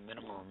to find a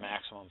minimum or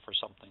maximum for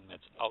something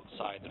that's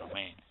outside the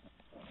domain.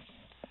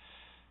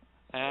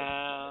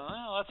 And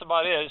well, that's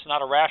about it. It's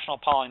not a rational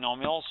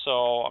polynomial,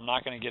 so I'm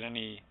not going to get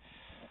any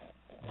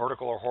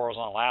vertical or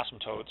horizontal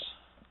asymptotes.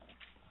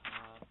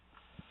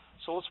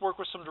 So let's work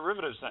with some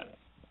derivatives then.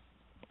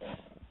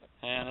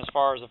 And as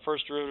far as the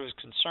first derivative is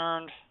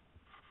concerned,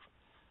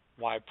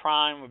 y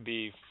prime would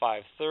be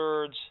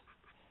 5/3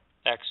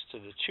 x to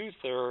the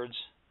 2/3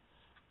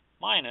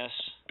 minus,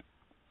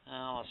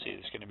 let's see,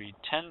 it's going to be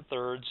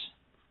 10/3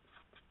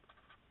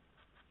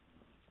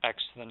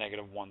 x to the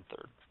negative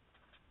 1/3.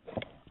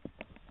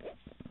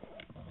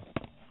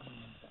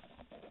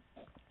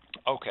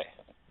 Okay,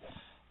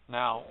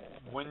 now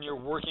when you're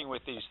working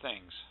with these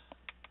things,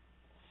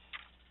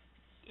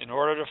 in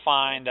order to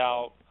find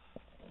out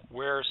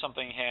where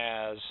something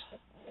has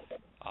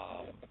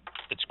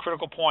its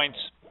critical points,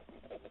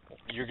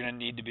 you're going to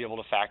need to be able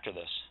to factor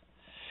this.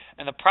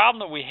 And the problem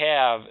that we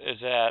have is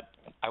that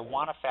I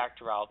want to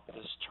factor out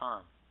this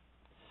term.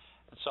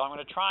 And so I'm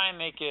going to try and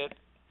make it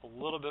a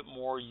little bit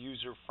more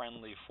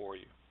user-friendly for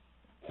you.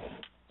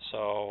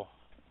 So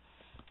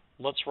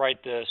let's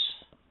write this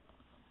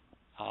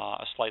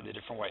a slightly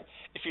different way.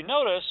 If you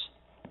notice,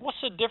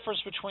 what's the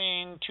difference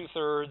between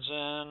 2/3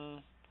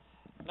 and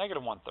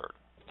negative 1/3?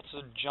 It's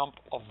a jump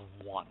of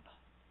 1.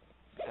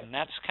 And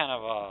that's kind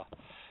of a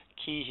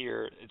key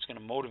here. It's going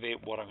to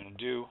motivate what I'm going to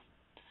do.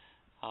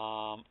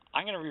 I'm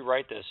going to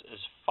rewrite this as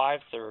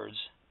 5/3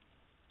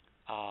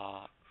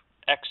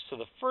 x to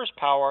the first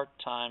power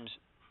times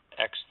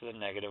x to the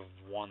negative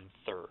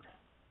 1/3.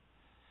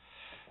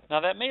 Now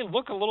that may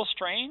look a little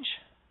strange,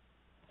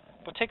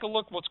 but take a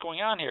look what's going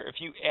on here.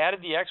 If you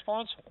added the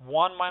exponents,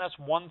 1 minus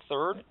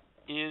 1/3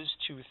 is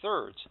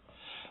 2/3.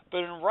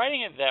 But in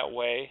writing it that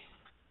way,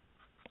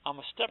 I'm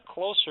a step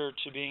closer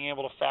to being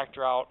able to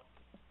factor out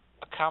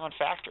a common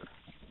factor.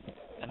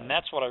 And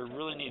that's what I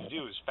really need to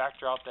do, is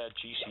factor out that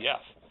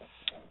GCF.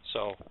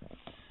 So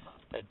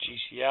that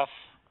GCF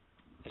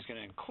is going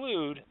to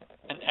include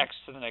an x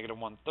to the negative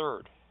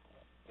 1/3.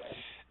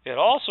 It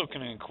also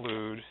can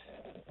include,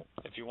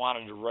 if you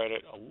wanted to write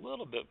it a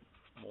little bit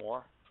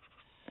more,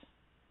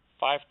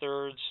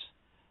 5/3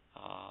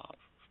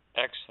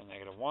 x to the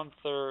negative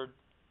 1/3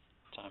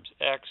 times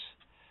x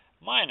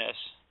minus,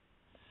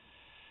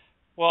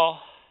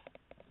 well,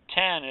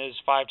 10 is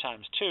 5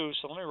 times 2,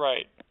 so let me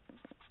write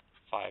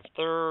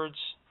 5/3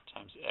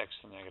 times x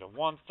to the negative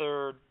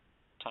 1/3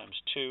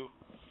 times 2,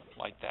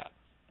 like that.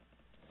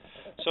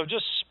 So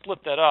just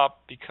split that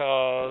up,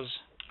 because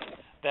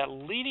that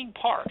leading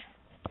part,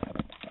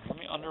 let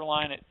me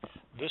underline it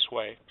this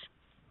way,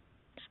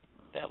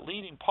 that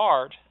leading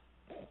part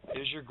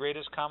is your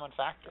greatest common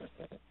factor.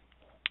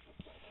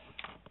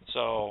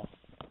 So,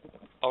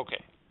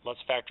 okay,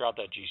 let's factor out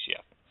that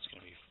GCF. It's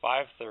going to be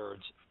 5/3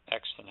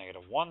 x to the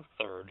negative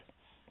 1/3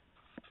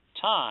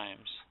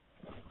 times,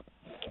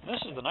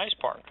 this is the nice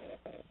part,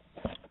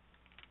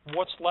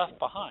 what's left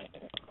behind?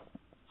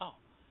 Oh,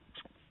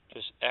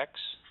 just x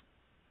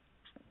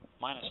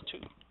minus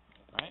 2,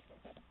 right?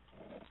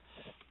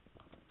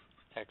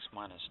 X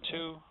minus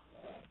 2.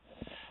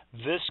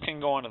 This can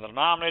go into the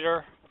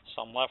denominator,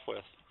 so I'm left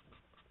with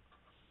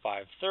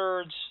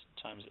 5/3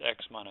 times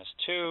x minus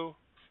 2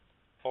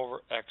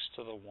 over x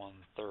to the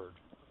 1/3.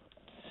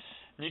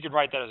 And you can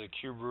write that as a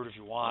cube root if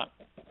you want.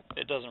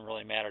 It doesn't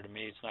really matter to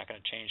me. It's not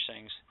going to change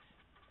things.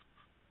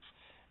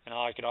 And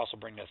I could also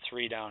bring the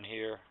 3 down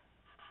here.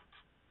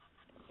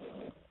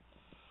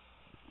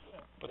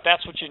 But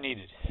that's what you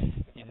needed.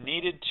 You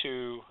needed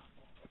to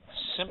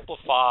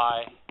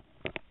simplify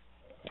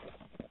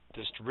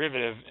this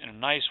derivative in a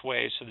nice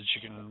way so that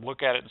you can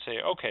look at it and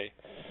say, okay,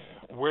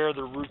 where are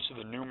the roots of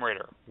the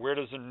numerator? Where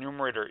does the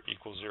numerator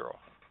equal 0?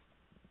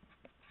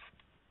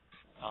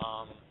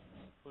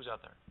 Who's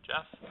out there?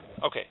 Jeff?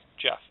 Okay,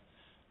 Jeff.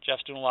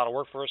 Jeff's doing a lot of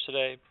work for us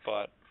today,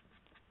 but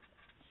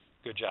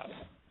good job.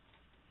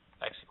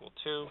 X equals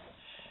 2.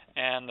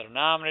 And the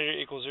denominator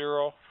equals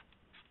 0.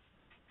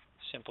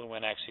 Simply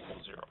when x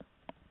equals 0.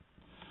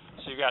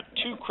 So you've got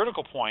 2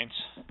 critical points.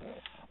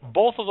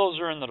 Both of those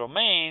are in the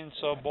domain,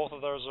 so both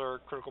of those are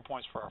critical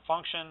points for our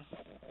function.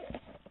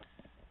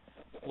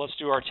 Let's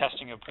do our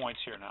testing of points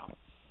here now.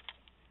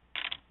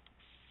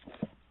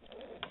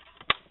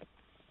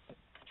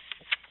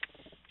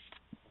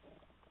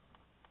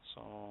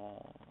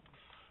 So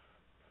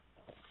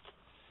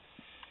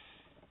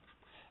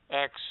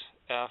x,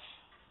 f,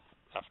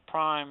 f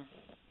prime.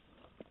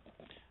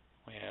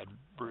 We had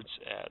roots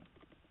at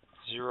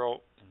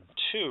 0 and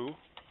 2.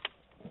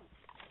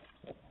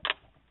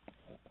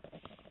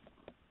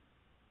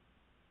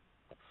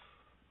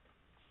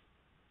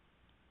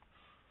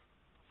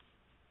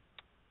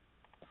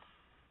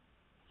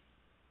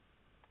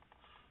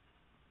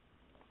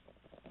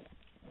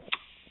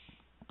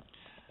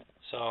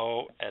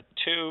 So at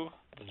 2,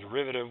 the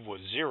derivative was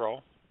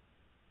 0.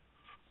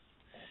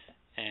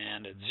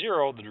 And at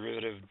 0, the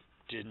derivative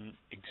didn't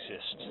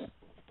exist.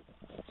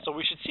 So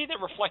we should see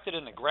that reflected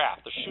in the graph.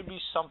 There should be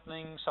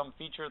something, some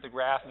feature of the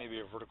graph, maybe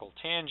a vertical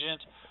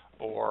tangent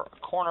or a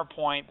corner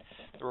point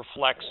that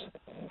reflects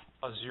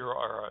a 0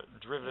 or a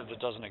derivative that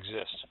doesn't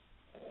exist.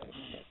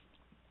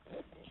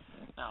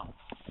 Now,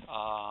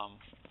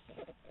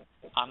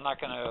 I'm not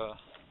going to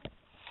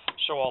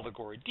show all the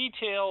gory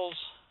details,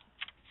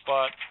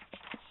 but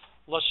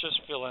let's just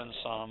fill in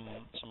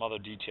some other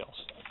details.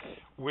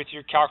 With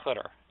your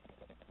calculator,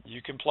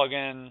 you can plug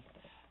in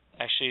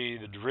actually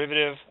the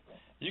derivative.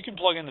 You can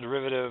plug in the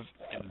derivative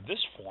in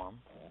this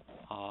form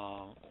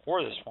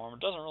or this form. It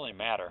doesn't really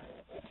matter.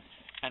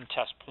 And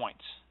test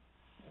points.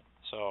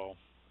 So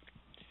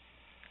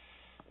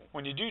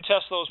when you do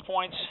test those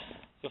points,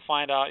 you'll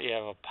find out you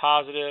have a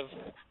positive,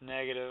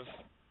 negative,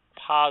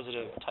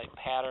 positive type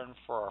pattern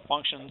for our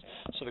functions.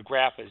 So the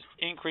graph is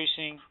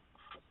increasing,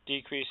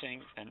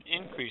 decreasing, and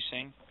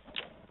increasing.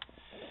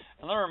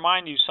 And let me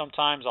remind you,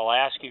 sometimes I'll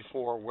ask you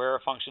for where a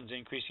function is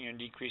increasing and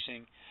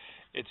decreasing.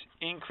 It's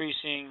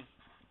increasing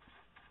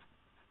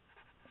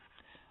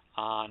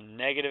on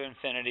negative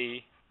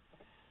infinity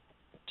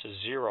to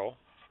 0,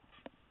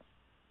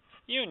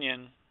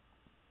 union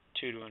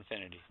 2 to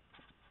infinity.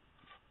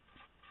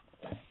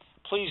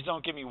 Please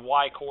don't give me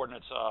y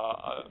coordinates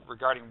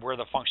regarding where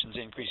the function is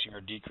increasing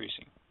or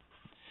decreasing.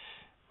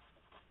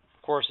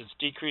 Of course, it's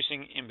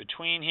decreasing in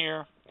between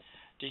here,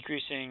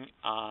 decreasing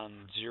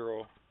on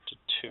 0 to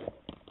 2.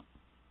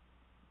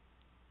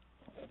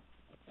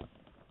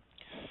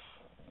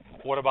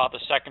 What about the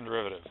second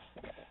derivative?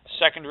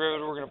 Second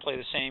derivative, we're going to play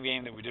the same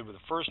game that we did with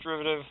the first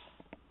derivative.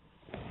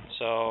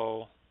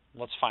 So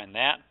let's find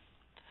that.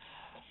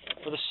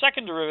 For the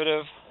second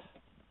derivative,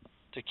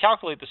 to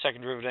calculate the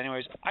second derivative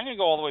anyways, I'm going to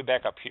go all the way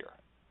back up here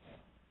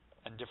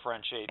and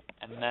differentiate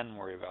and then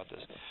worry about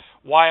this.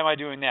 Why am I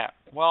doing that?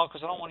 Well,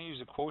 because I don't want to use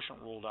the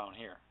quotient rule down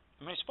here.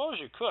 I mean, I suppose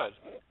you could.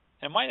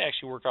 It might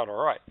actually work out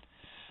all right.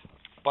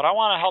 But I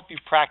want to help you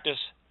practice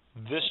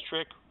this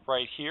trick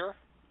right here.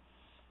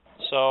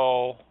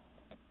 So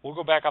we'll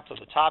go back up to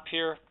the top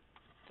here.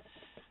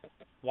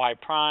 Y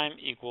prime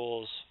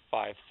equals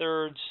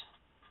 5/3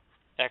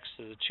 x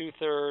to the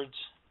 2/3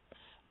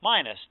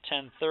 minus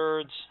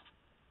 10/3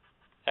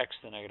 x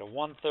to the negative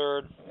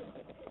 1/3.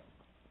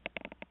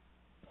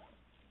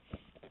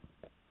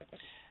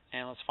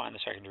 And let's find the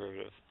second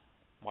derivative.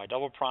 Y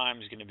double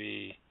prime is going to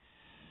be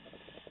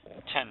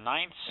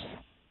 10/9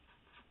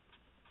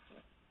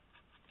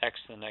 x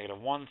to the negative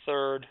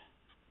 1/3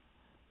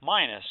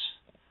 minus,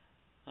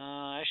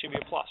 that should be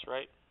a plus,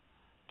 right?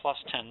 Plus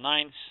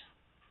 10/9.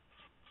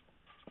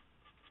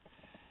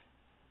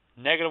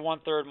 Negative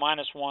 1/3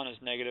 minus 1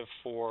 is negative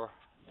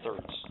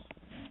 4/3.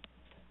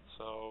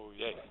 So,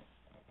 yay.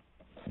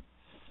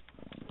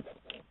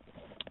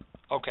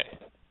 Okay.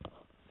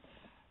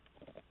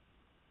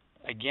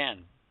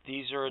 Again,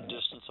 these are a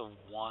distance of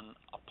 1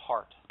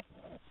 apart.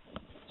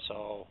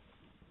 So,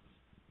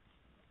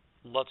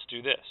 let's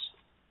do this.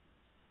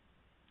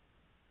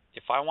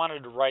 If I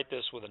wanted to write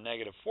this with a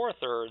negative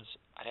 4/3,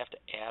 I'd have to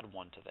add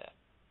 1 to that.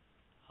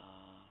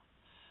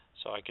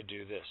 So I could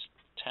do this.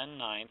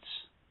 10/9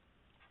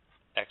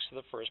 x to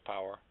the first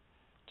power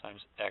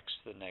times x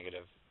to the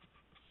negative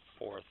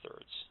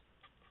 4/3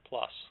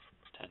 plus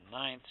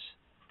 10/9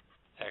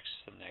 x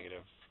to the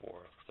negative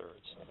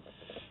 4/3.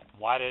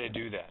 Why did I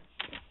do that?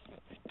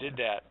 I did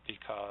that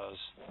because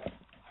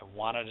I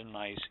wanted a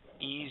nice,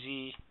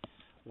 easy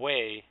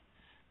way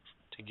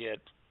to get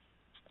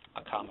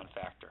a common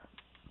factor.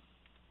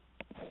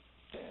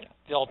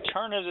 The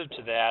alternative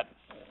to that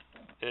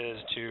is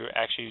to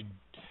actually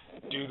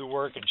do the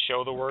work and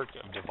show the work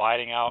of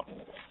dividing out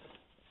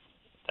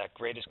that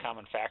greatest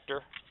common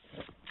factor.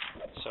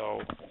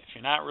 So if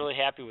you're not really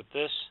happy with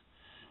this,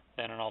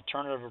 then an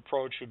alternative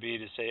approach would be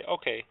to say,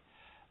 okay,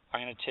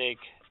 I'm going to take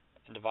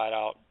and divide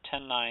out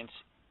 10/9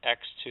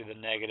 x to the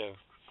negative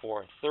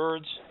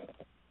 4/3.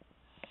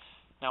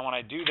 Now when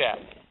I do that,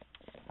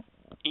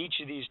 each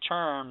of these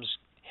terms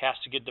has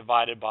to get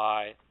divided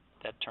by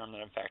that term that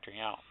I'm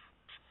factoring out.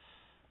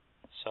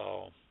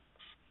 So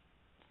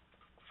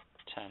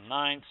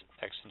 10/9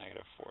 x to the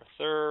negative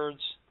 4/3.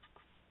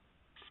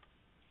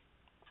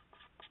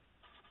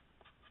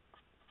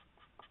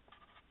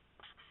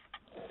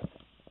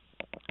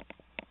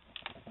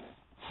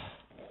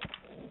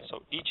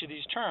 So each of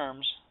these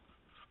terms,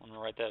 I'm going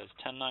to write that as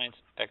 10/9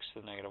 x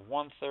to the negative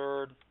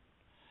 1/3,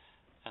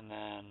 and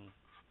then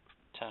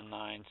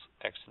 10/9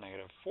 x to the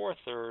negative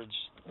 4/3,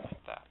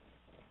 like that.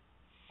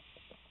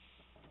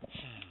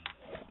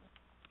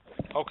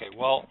 Okay,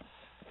 well,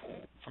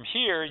 from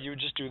here, you would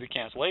just do the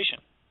cancellation.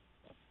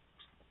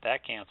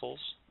 That cancels,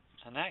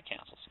 and that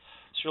cancels.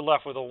 So you're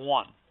left with a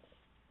 1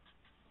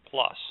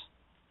 plus.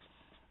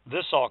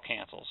 This all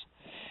cancels.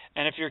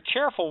 And if you're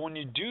careful when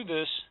you do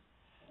this,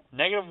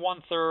 negative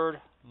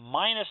 1/3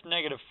 minus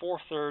negative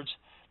 4/3,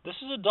 this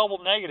is a double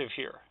negative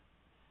here.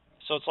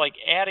 So it's like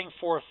adding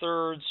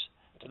 4/3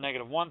 to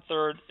negative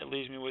 1/3. It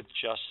leaves me with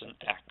just an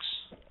x.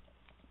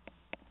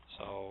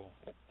 So,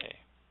 okay.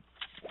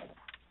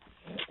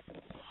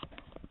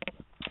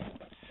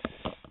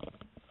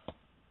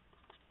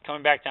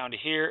 Coming back down to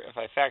here, if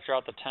I factor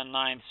out the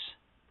 10/9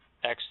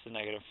 x to the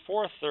negative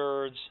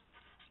 4/3,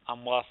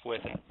 I'm left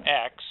with an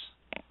x,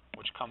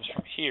 which comes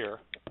from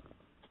here.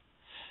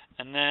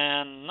 And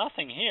then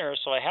nothing here,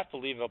 so I have to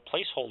leave a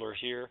placeholder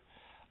here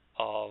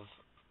of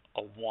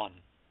a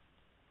 1.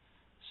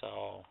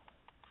 So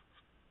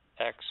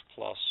x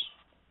plus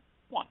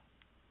 1.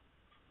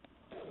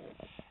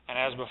 And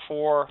as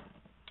before,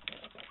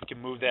 we can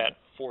move that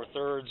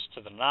 4/3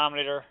 to the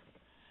denominator.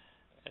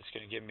 It's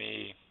going to give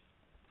me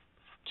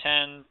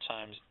 10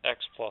 times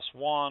x plus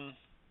 1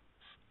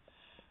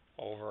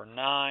 over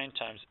 9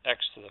 times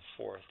x to the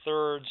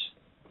 4/3.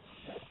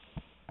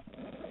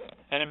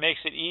 And it makes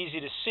it easy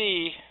to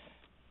see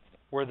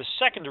where the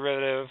second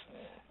derivative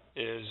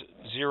is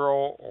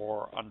 0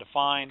 or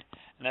undefined,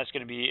 and that's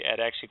going to be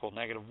at x equal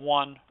negative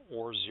 1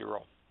 or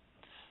 0.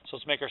 So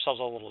let's make ourselves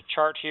a little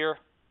chart here.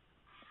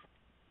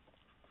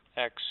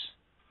 X,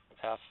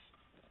 f,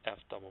 f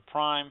double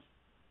prime.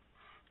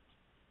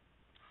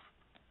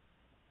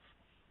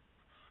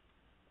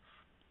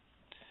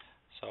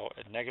 So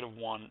at negative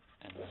 1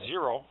 and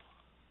 0.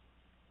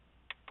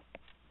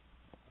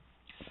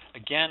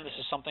 Again, this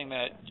is something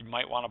that you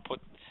might want to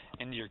put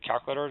into your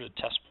calculator to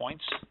test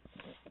points.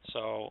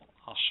 So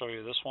I'll show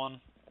you this one.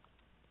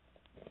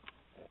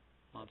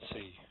 Let's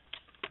see.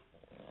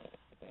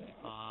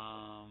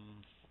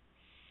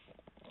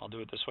 I'll do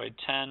it this way.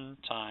 10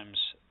 times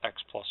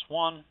x plus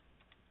 1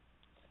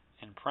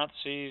 in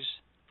parentheses,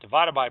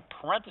 divided by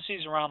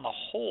parentheses around the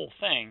whole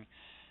thing,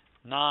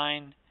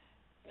 9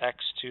 x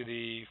to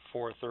the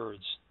 4/3.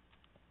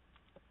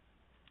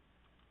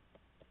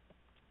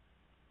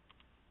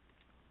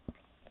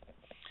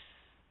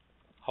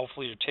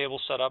 Hopefully your table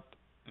setup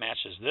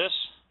matches this.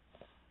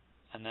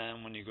 And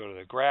then when you go to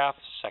the graph,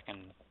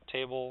 second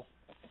table,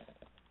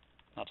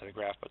 not to the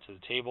graph, but to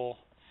the table,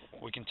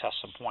 we can test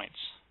some points.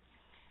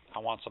 I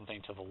want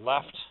something to the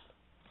left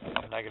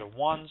of negative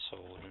 1,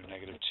 so we'll do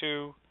negative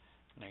 2,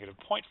 negative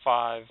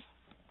 0.5,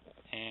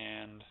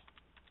 and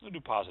we'll do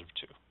positive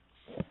 2.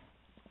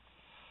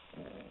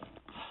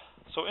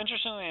 So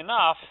interestingly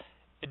enough,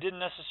 it didn't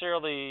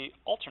necessarily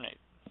alternate,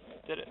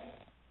 did it?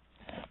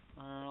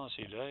 Let's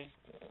see, did I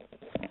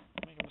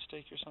make a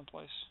mistake here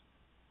someplace?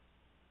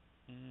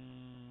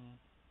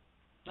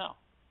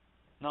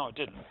 No, it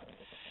didn't.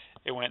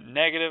 It went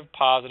negative,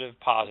 positive,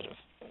 positive.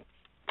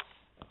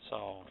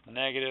 So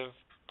negative,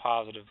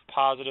 positive,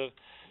 positive.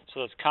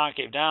 So that's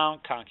concave down,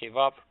 concave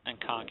up, and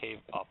concave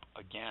up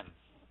again.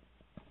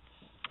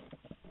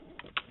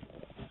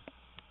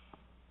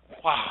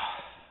 Wow.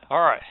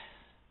 All right.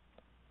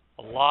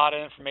 A lot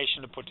of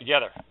information to put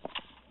together.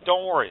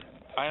 Don't worry.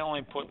 I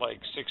only put like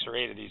 6 or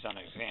 8 of these on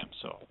the exam,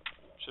 so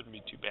it shouldn't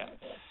be too bad.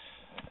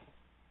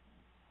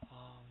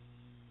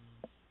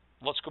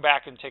 Let's go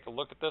back and take a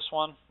look at this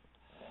one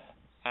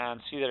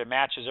and see that it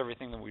matches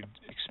everything that we'd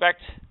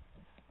expect.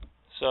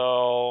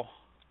 So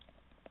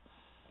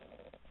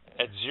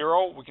at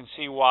 0, we can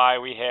see why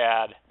we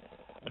had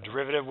a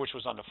derivative which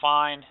was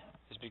undefined,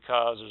 is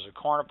because there's a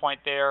corner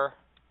point there.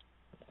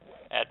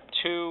 At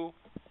 2,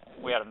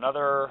 we had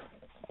another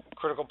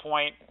critical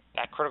point.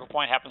 That critical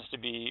point happens to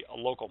be a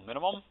local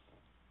minimum.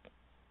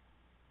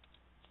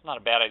 It's not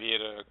a bad idea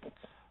to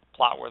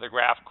plot where the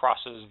graph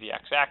crosses the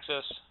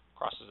x-axis,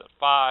 crosses at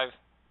 5,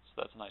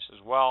 so that's nice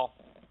as well.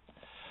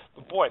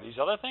 But boy, these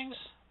other things,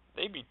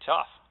 they'd be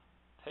tough.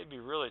 They'd be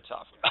really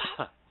tough.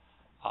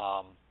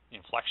 The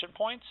inflection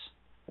points,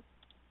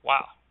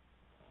 Wow.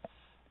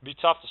 It'd be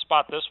tough to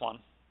spot this one,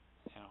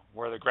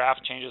 where the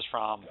graph changes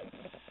from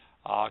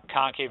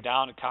concave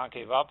down to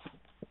concave up.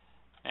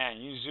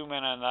 And you zoom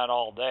in on that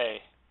all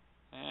day,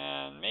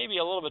 and maybe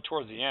a little bit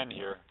towards the end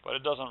here, but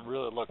it doesn't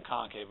really look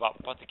concave up.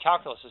 But the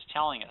calculus is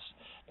telling us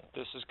that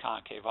this is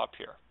concave up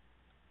here.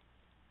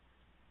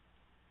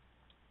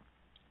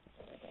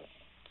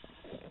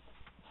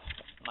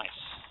 Nice.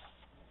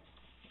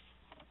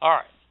 All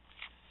right.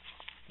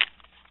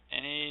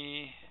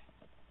 Any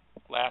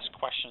last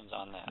questions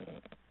on that?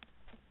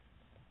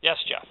 Yes,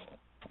 Jeff.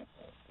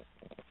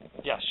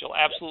 Yes, you'll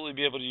absolutely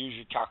be able to use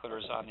your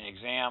calculators on the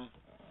exam.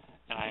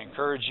 And I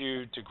encourage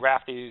you to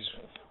graph these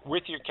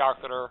with your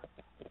calculator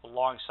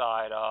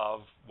alongside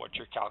of what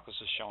your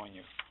calculus is showing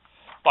you.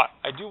 But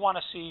I do want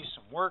to see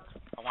some work.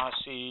 I want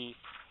to see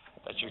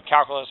that your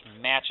calculus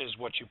matches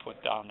what you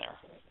put down there.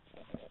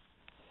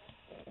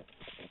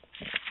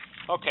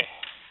 Okay.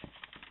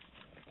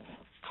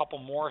 A couple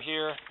more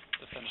here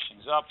to finish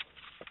things up.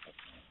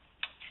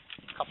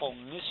 A couple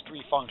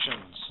mystery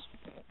functions.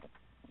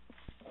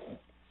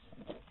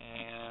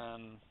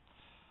 And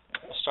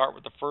we'll start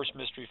with the first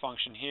mystery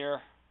function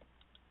here.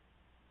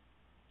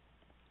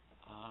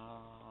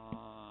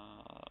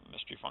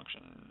 Mystery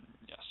function,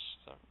 yes.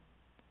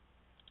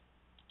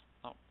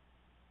 No.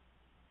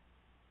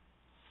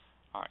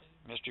 All right,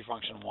 mystery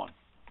function 1.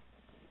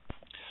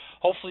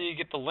 Hopefully you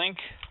get the link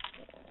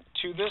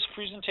to this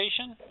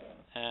presentation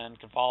and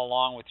can follow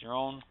along with your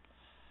own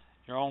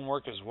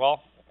work as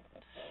well.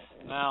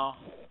 Now,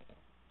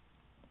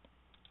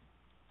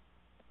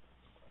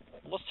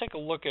 let's take a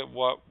look at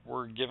what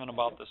we're given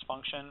about this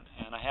function,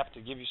 and I have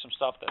to give you some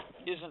stuff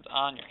that isn't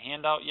on your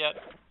handout yet.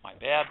 My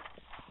bad.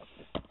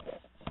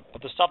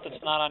 But the stuff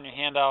that's not on your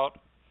handout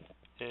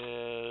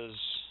is,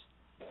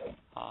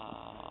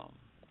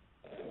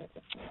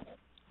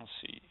 let's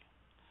see,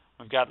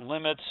 we've got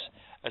limits.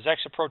 As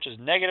x approaches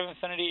negative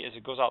infinity, as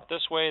it goes out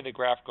this way, the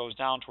graph goes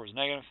down towards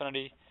negative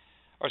infinity,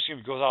 or excuse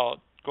me,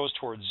 goes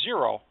towards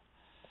 0.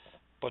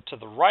 But to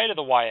the right of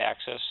the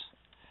y-axis,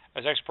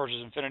 as x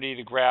approaches infinity,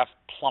 the graph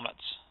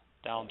plummets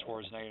down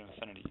towards negative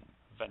infinity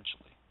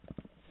eventually.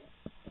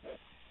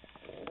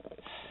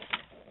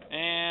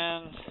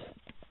 And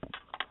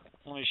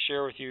let me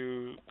share with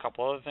you a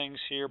couple other things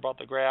here about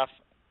the graph.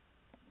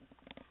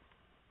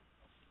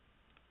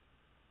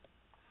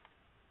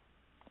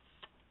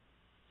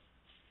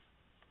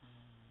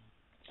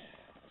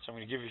 So I'm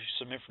going to give you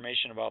some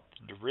information about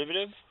the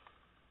derivative.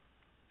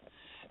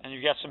 And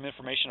you've got some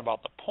information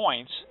about the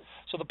points.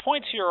 So the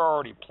points here are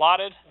already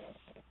plotted.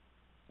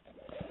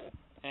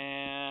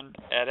 And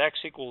at x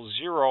equals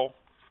 0,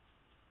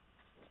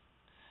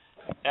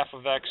 f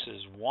of x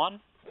is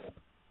 1.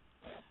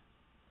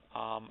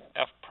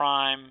 F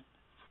prime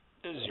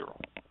is 0.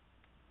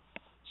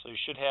 So you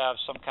should have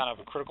some kind of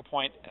a critical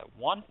point at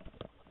 1.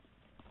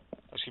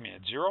 Excuse me,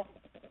 at 0.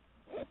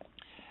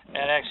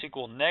 At x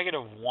equal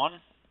negative 1,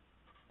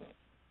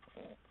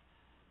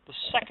 the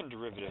second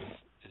derivative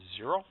is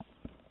 0.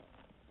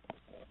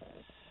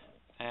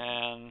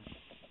 And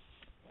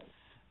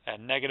at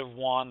negative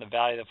 1, the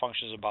value of the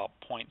function is about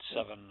 0.74,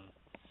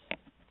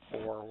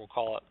 we'll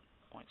call it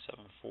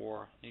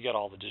 0.74. You got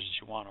all the digits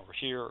you want over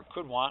here, or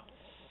could want.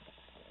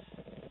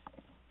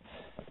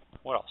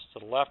 What else? To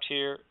the left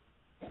here,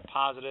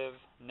 positive,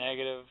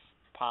 negative,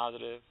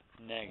 positive,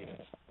 negative.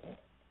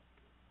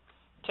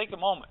 Take a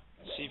moment,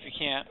 see if you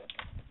can't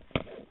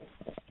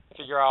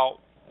figure out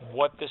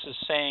what this is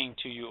saying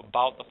to you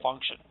about the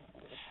function.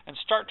 And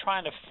start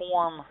trying to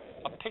form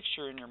a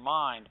picture in your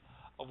mind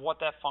of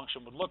what that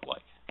function would look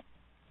like.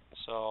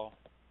 So,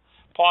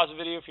 pause the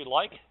video if you'd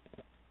like.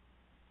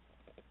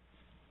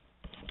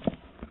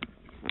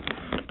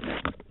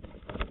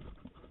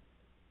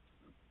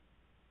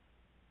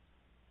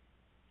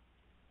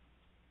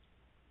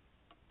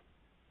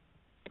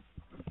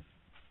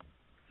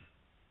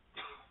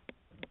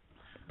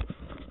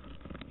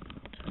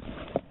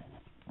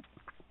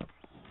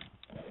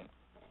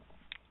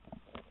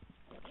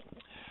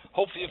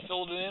 Hopefully you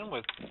filled it in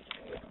with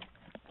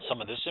some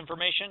of this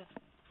information,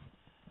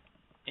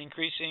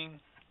 increasing,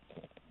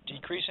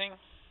 decreasing,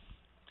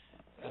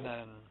 and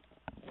then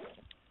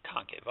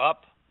concave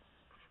up,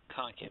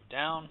 concave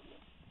down.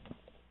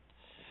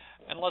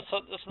 And let's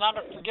not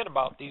forget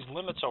about these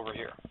limits over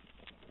here.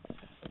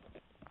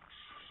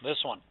 This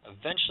one,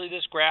 eventually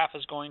this graph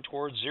is going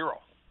towards 0,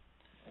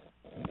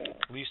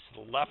 at least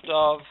to the left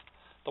of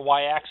the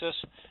y-axis,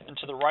 and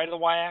to the right of the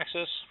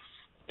y-axis,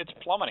 it's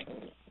plummeting.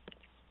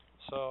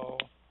 So,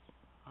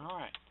 all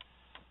right.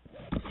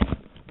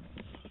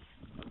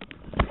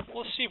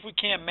 Let's see if we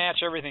can't match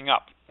everything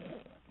up.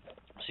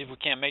 See if we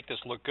can't make this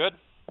look good.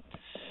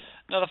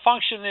 Now the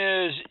function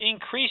is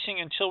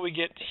increasing until we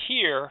get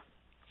here,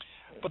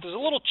 but there's a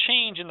little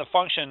change in the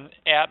function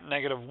at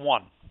negative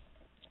 1.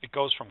 It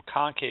goes from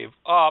concave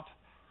up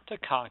to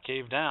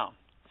concave down.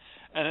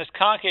 And it's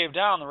concave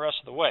down the rest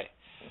of the way.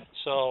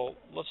 So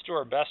let's do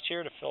our best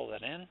here to fill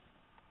that in.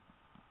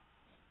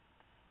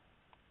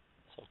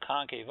 So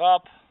concave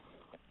up,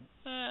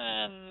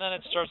 and then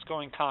it starts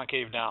going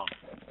concave down.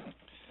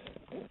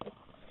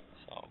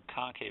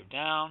 concave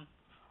down.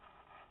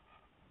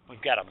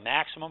 We've got a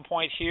maximum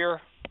point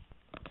here,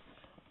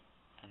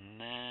 and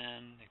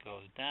then it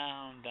goes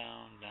down,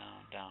 down,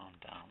 down, down,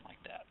 down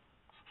like that.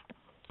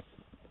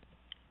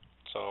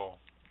 So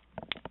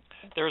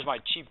there's my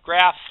cheap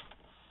graph.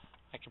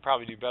 I could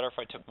probably do better if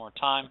I took more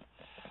time.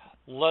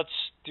 Let's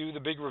do the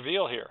big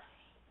reveal here.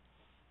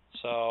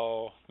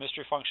 So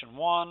mystery function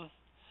 1,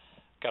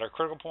 got our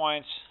critical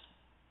points,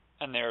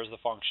 and there's the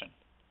function.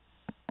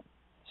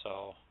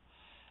 So,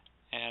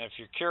 and if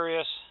you're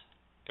curious,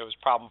 it was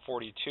problem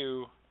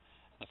 42.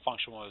 The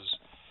function was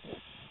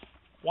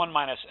 1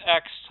 minus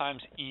x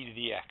times e to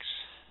the x.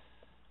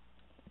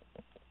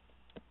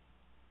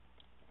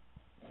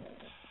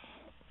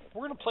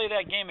 We're going to play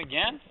that game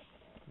again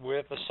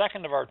with the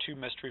second of our two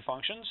mystery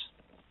functions.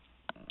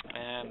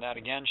 And that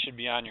again should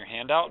be on your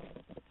handout.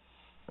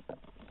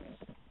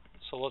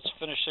 So let's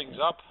finish things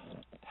up,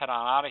 head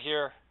on out of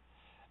here,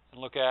 and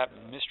look at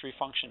mystery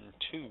function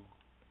 2.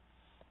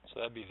 So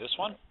that'd be this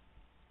one.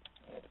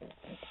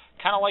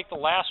 Kind of like the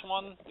last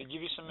one, they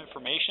give you some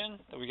information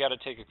that we got to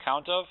take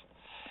account of.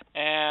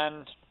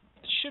 And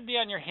it should be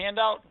on your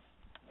handout.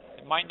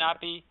 It might not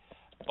be,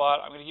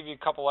 but I'm going to give you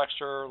a couple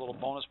extra little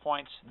bonus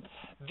points.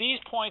 These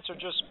points are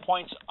just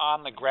points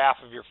on the graph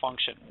of your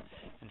function.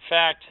 In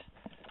fact,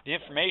 the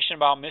information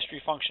about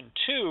mystery function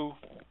 2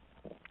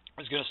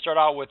 is going to start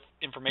out with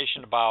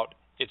information about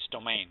its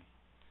domain.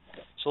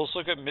 So let's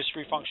look at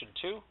mystery function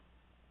 2.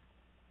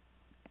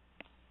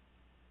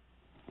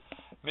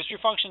 Mystery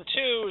function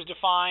 2 is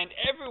defined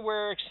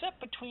everywhere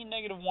except between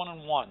 -1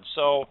 and 1.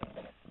 So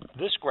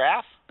this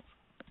graph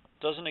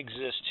doesn't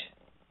exist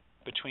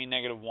between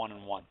 -1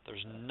 and 1.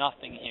 There's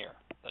nothing here.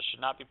 That should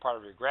not be part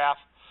of your graph.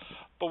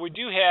 But we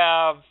do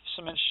have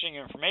some interesting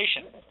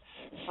information.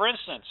 For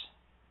instance,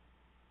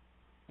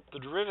 the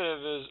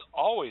derivative is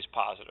always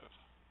positive.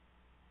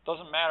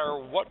 Doesn't matter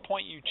what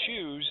point you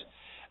choose,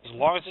 as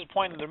long as it's a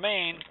point in the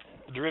domain,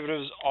 the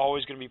derivative is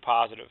always going to be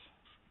positive.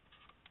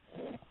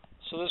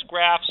 So this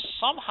graph,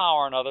 somehow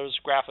or another, this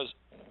graph is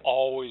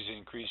always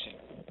increasing.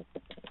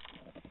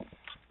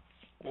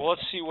 Well,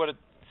 let's see what it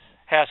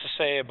has to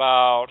say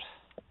about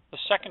the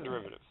second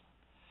derivative.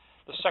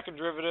 The second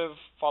derivative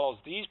follows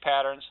these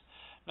patterns.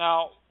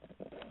 Now,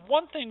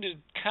 one thing to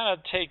kind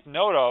of take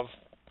note of,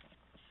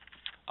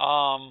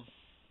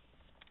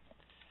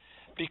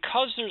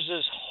 because there's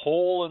this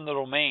hole in the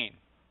domain,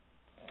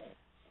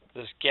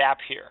 this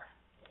gap here,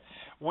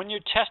 when you're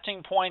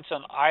testing points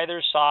on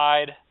either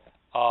side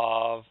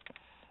of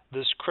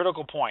this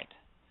critical point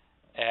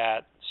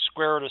at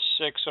square root of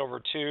 6 over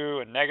 2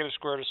 and negative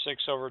square root of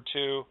 6 over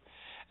 2,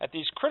 at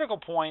these critical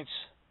points,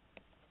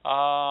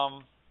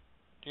 you're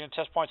going to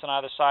test points on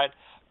either side,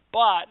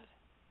 but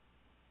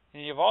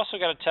you've also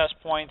got to test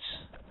points.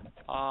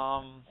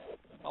 Well,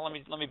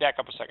 let me back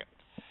up a second.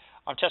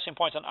 I'm testing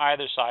points on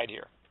either side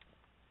here,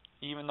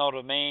 even though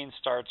the domain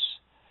starts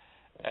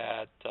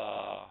at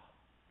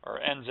or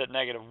ends at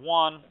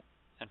 -1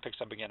 and picks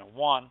up again at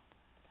 1.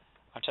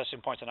 I'm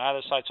testing points on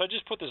either side, so I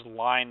just put this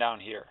line down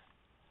here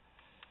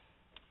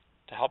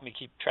to help me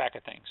keep track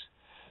of things.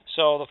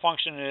 So the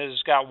function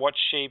has got what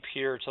shape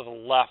here to the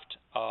left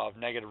of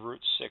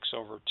 -√6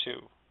 over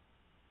 2?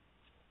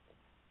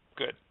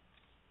 Good.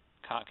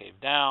 Concave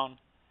down,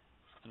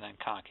 and then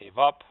concave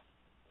up.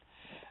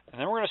 And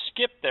then we're going to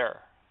skip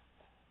there.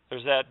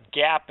 There's that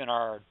gap in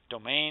our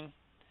domain,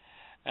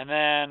 and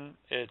then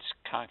it's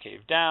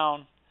concave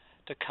down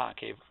to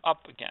concave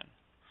up again.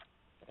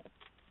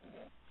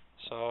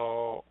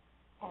 So,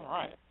 all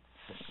right.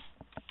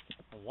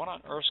 What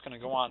on earth's going to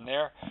go on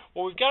there?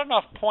 Well, we've got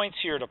enough points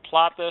here to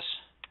plot this,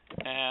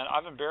 and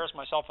I've embarrassed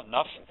myself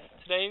enough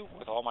today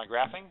with all my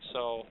graphing,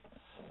 so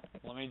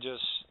let me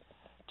just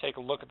take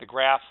a look at the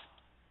graph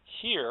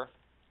here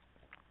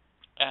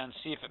and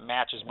see if it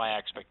matches my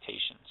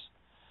expectations.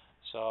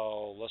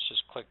 So let's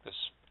just click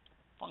this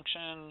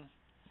function,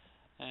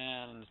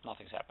 and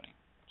nothing's happening.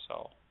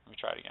 So let me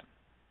try it again.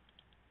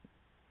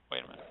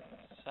 Wait a minute.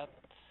 Is that?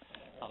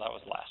 No, that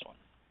was the last one.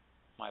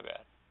 My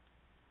bad.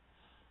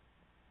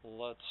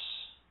 Let's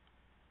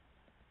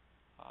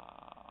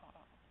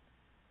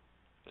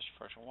just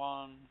function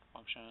 1,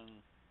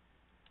 function.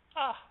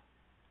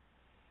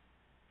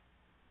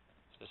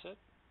 Is this it?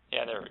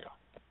 Yeah, there we go.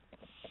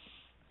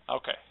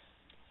 Okay.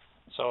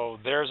 So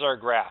there's our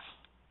graph.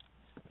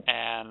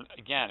 And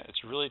again,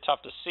 it's really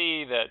tough to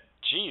see that,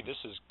 gee,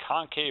 this is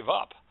concave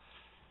up.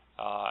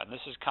 And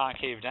this is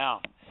concave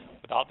down.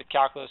 Without the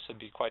calculus, it'd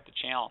be quite the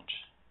challenge.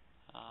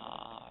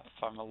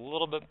 If I'm a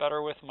little bit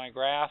better with my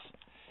graph,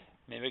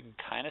 maybe I can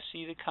kind of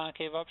see the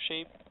concave up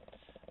shape.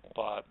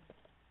 But,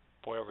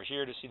 boy, over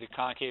here to see the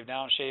concave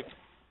down shape,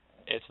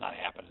 it's not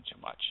happening too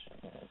much.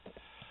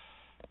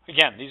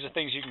 Again, these are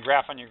things you can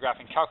graph on your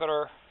graphing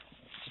calculator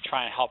to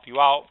try and help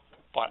you out,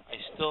 but I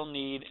still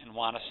need and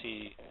want to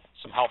see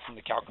some help from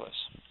the calculus.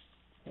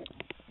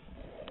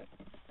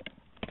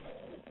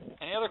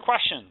 Any other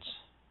questions?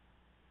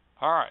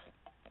 All right.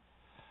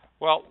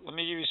 Well, let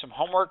me give you some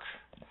homework.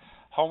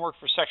 Homework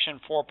for section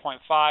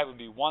 4.5 would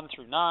be 1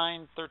 through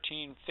 9,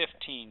 13,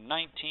 15,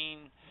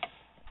 19,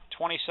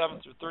 27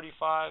 through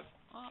 35.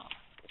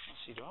 Let's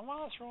see, do I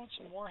want to throw in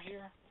some more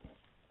here?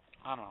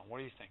 I don't know. What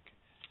do you think?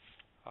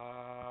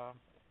 I'm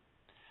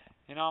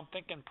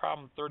thinking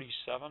problem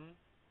 37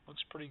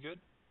 looks pretty good.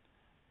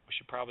 We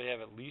should probably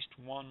have at least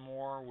one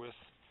more with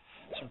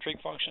some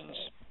trig functions.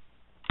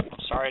 I'm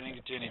sorry I didn't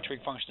get to any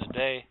trig functions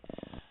today,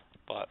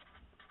 but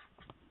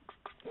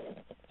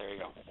there you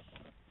go.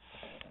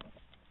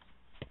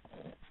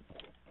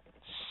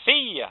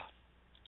 See ya!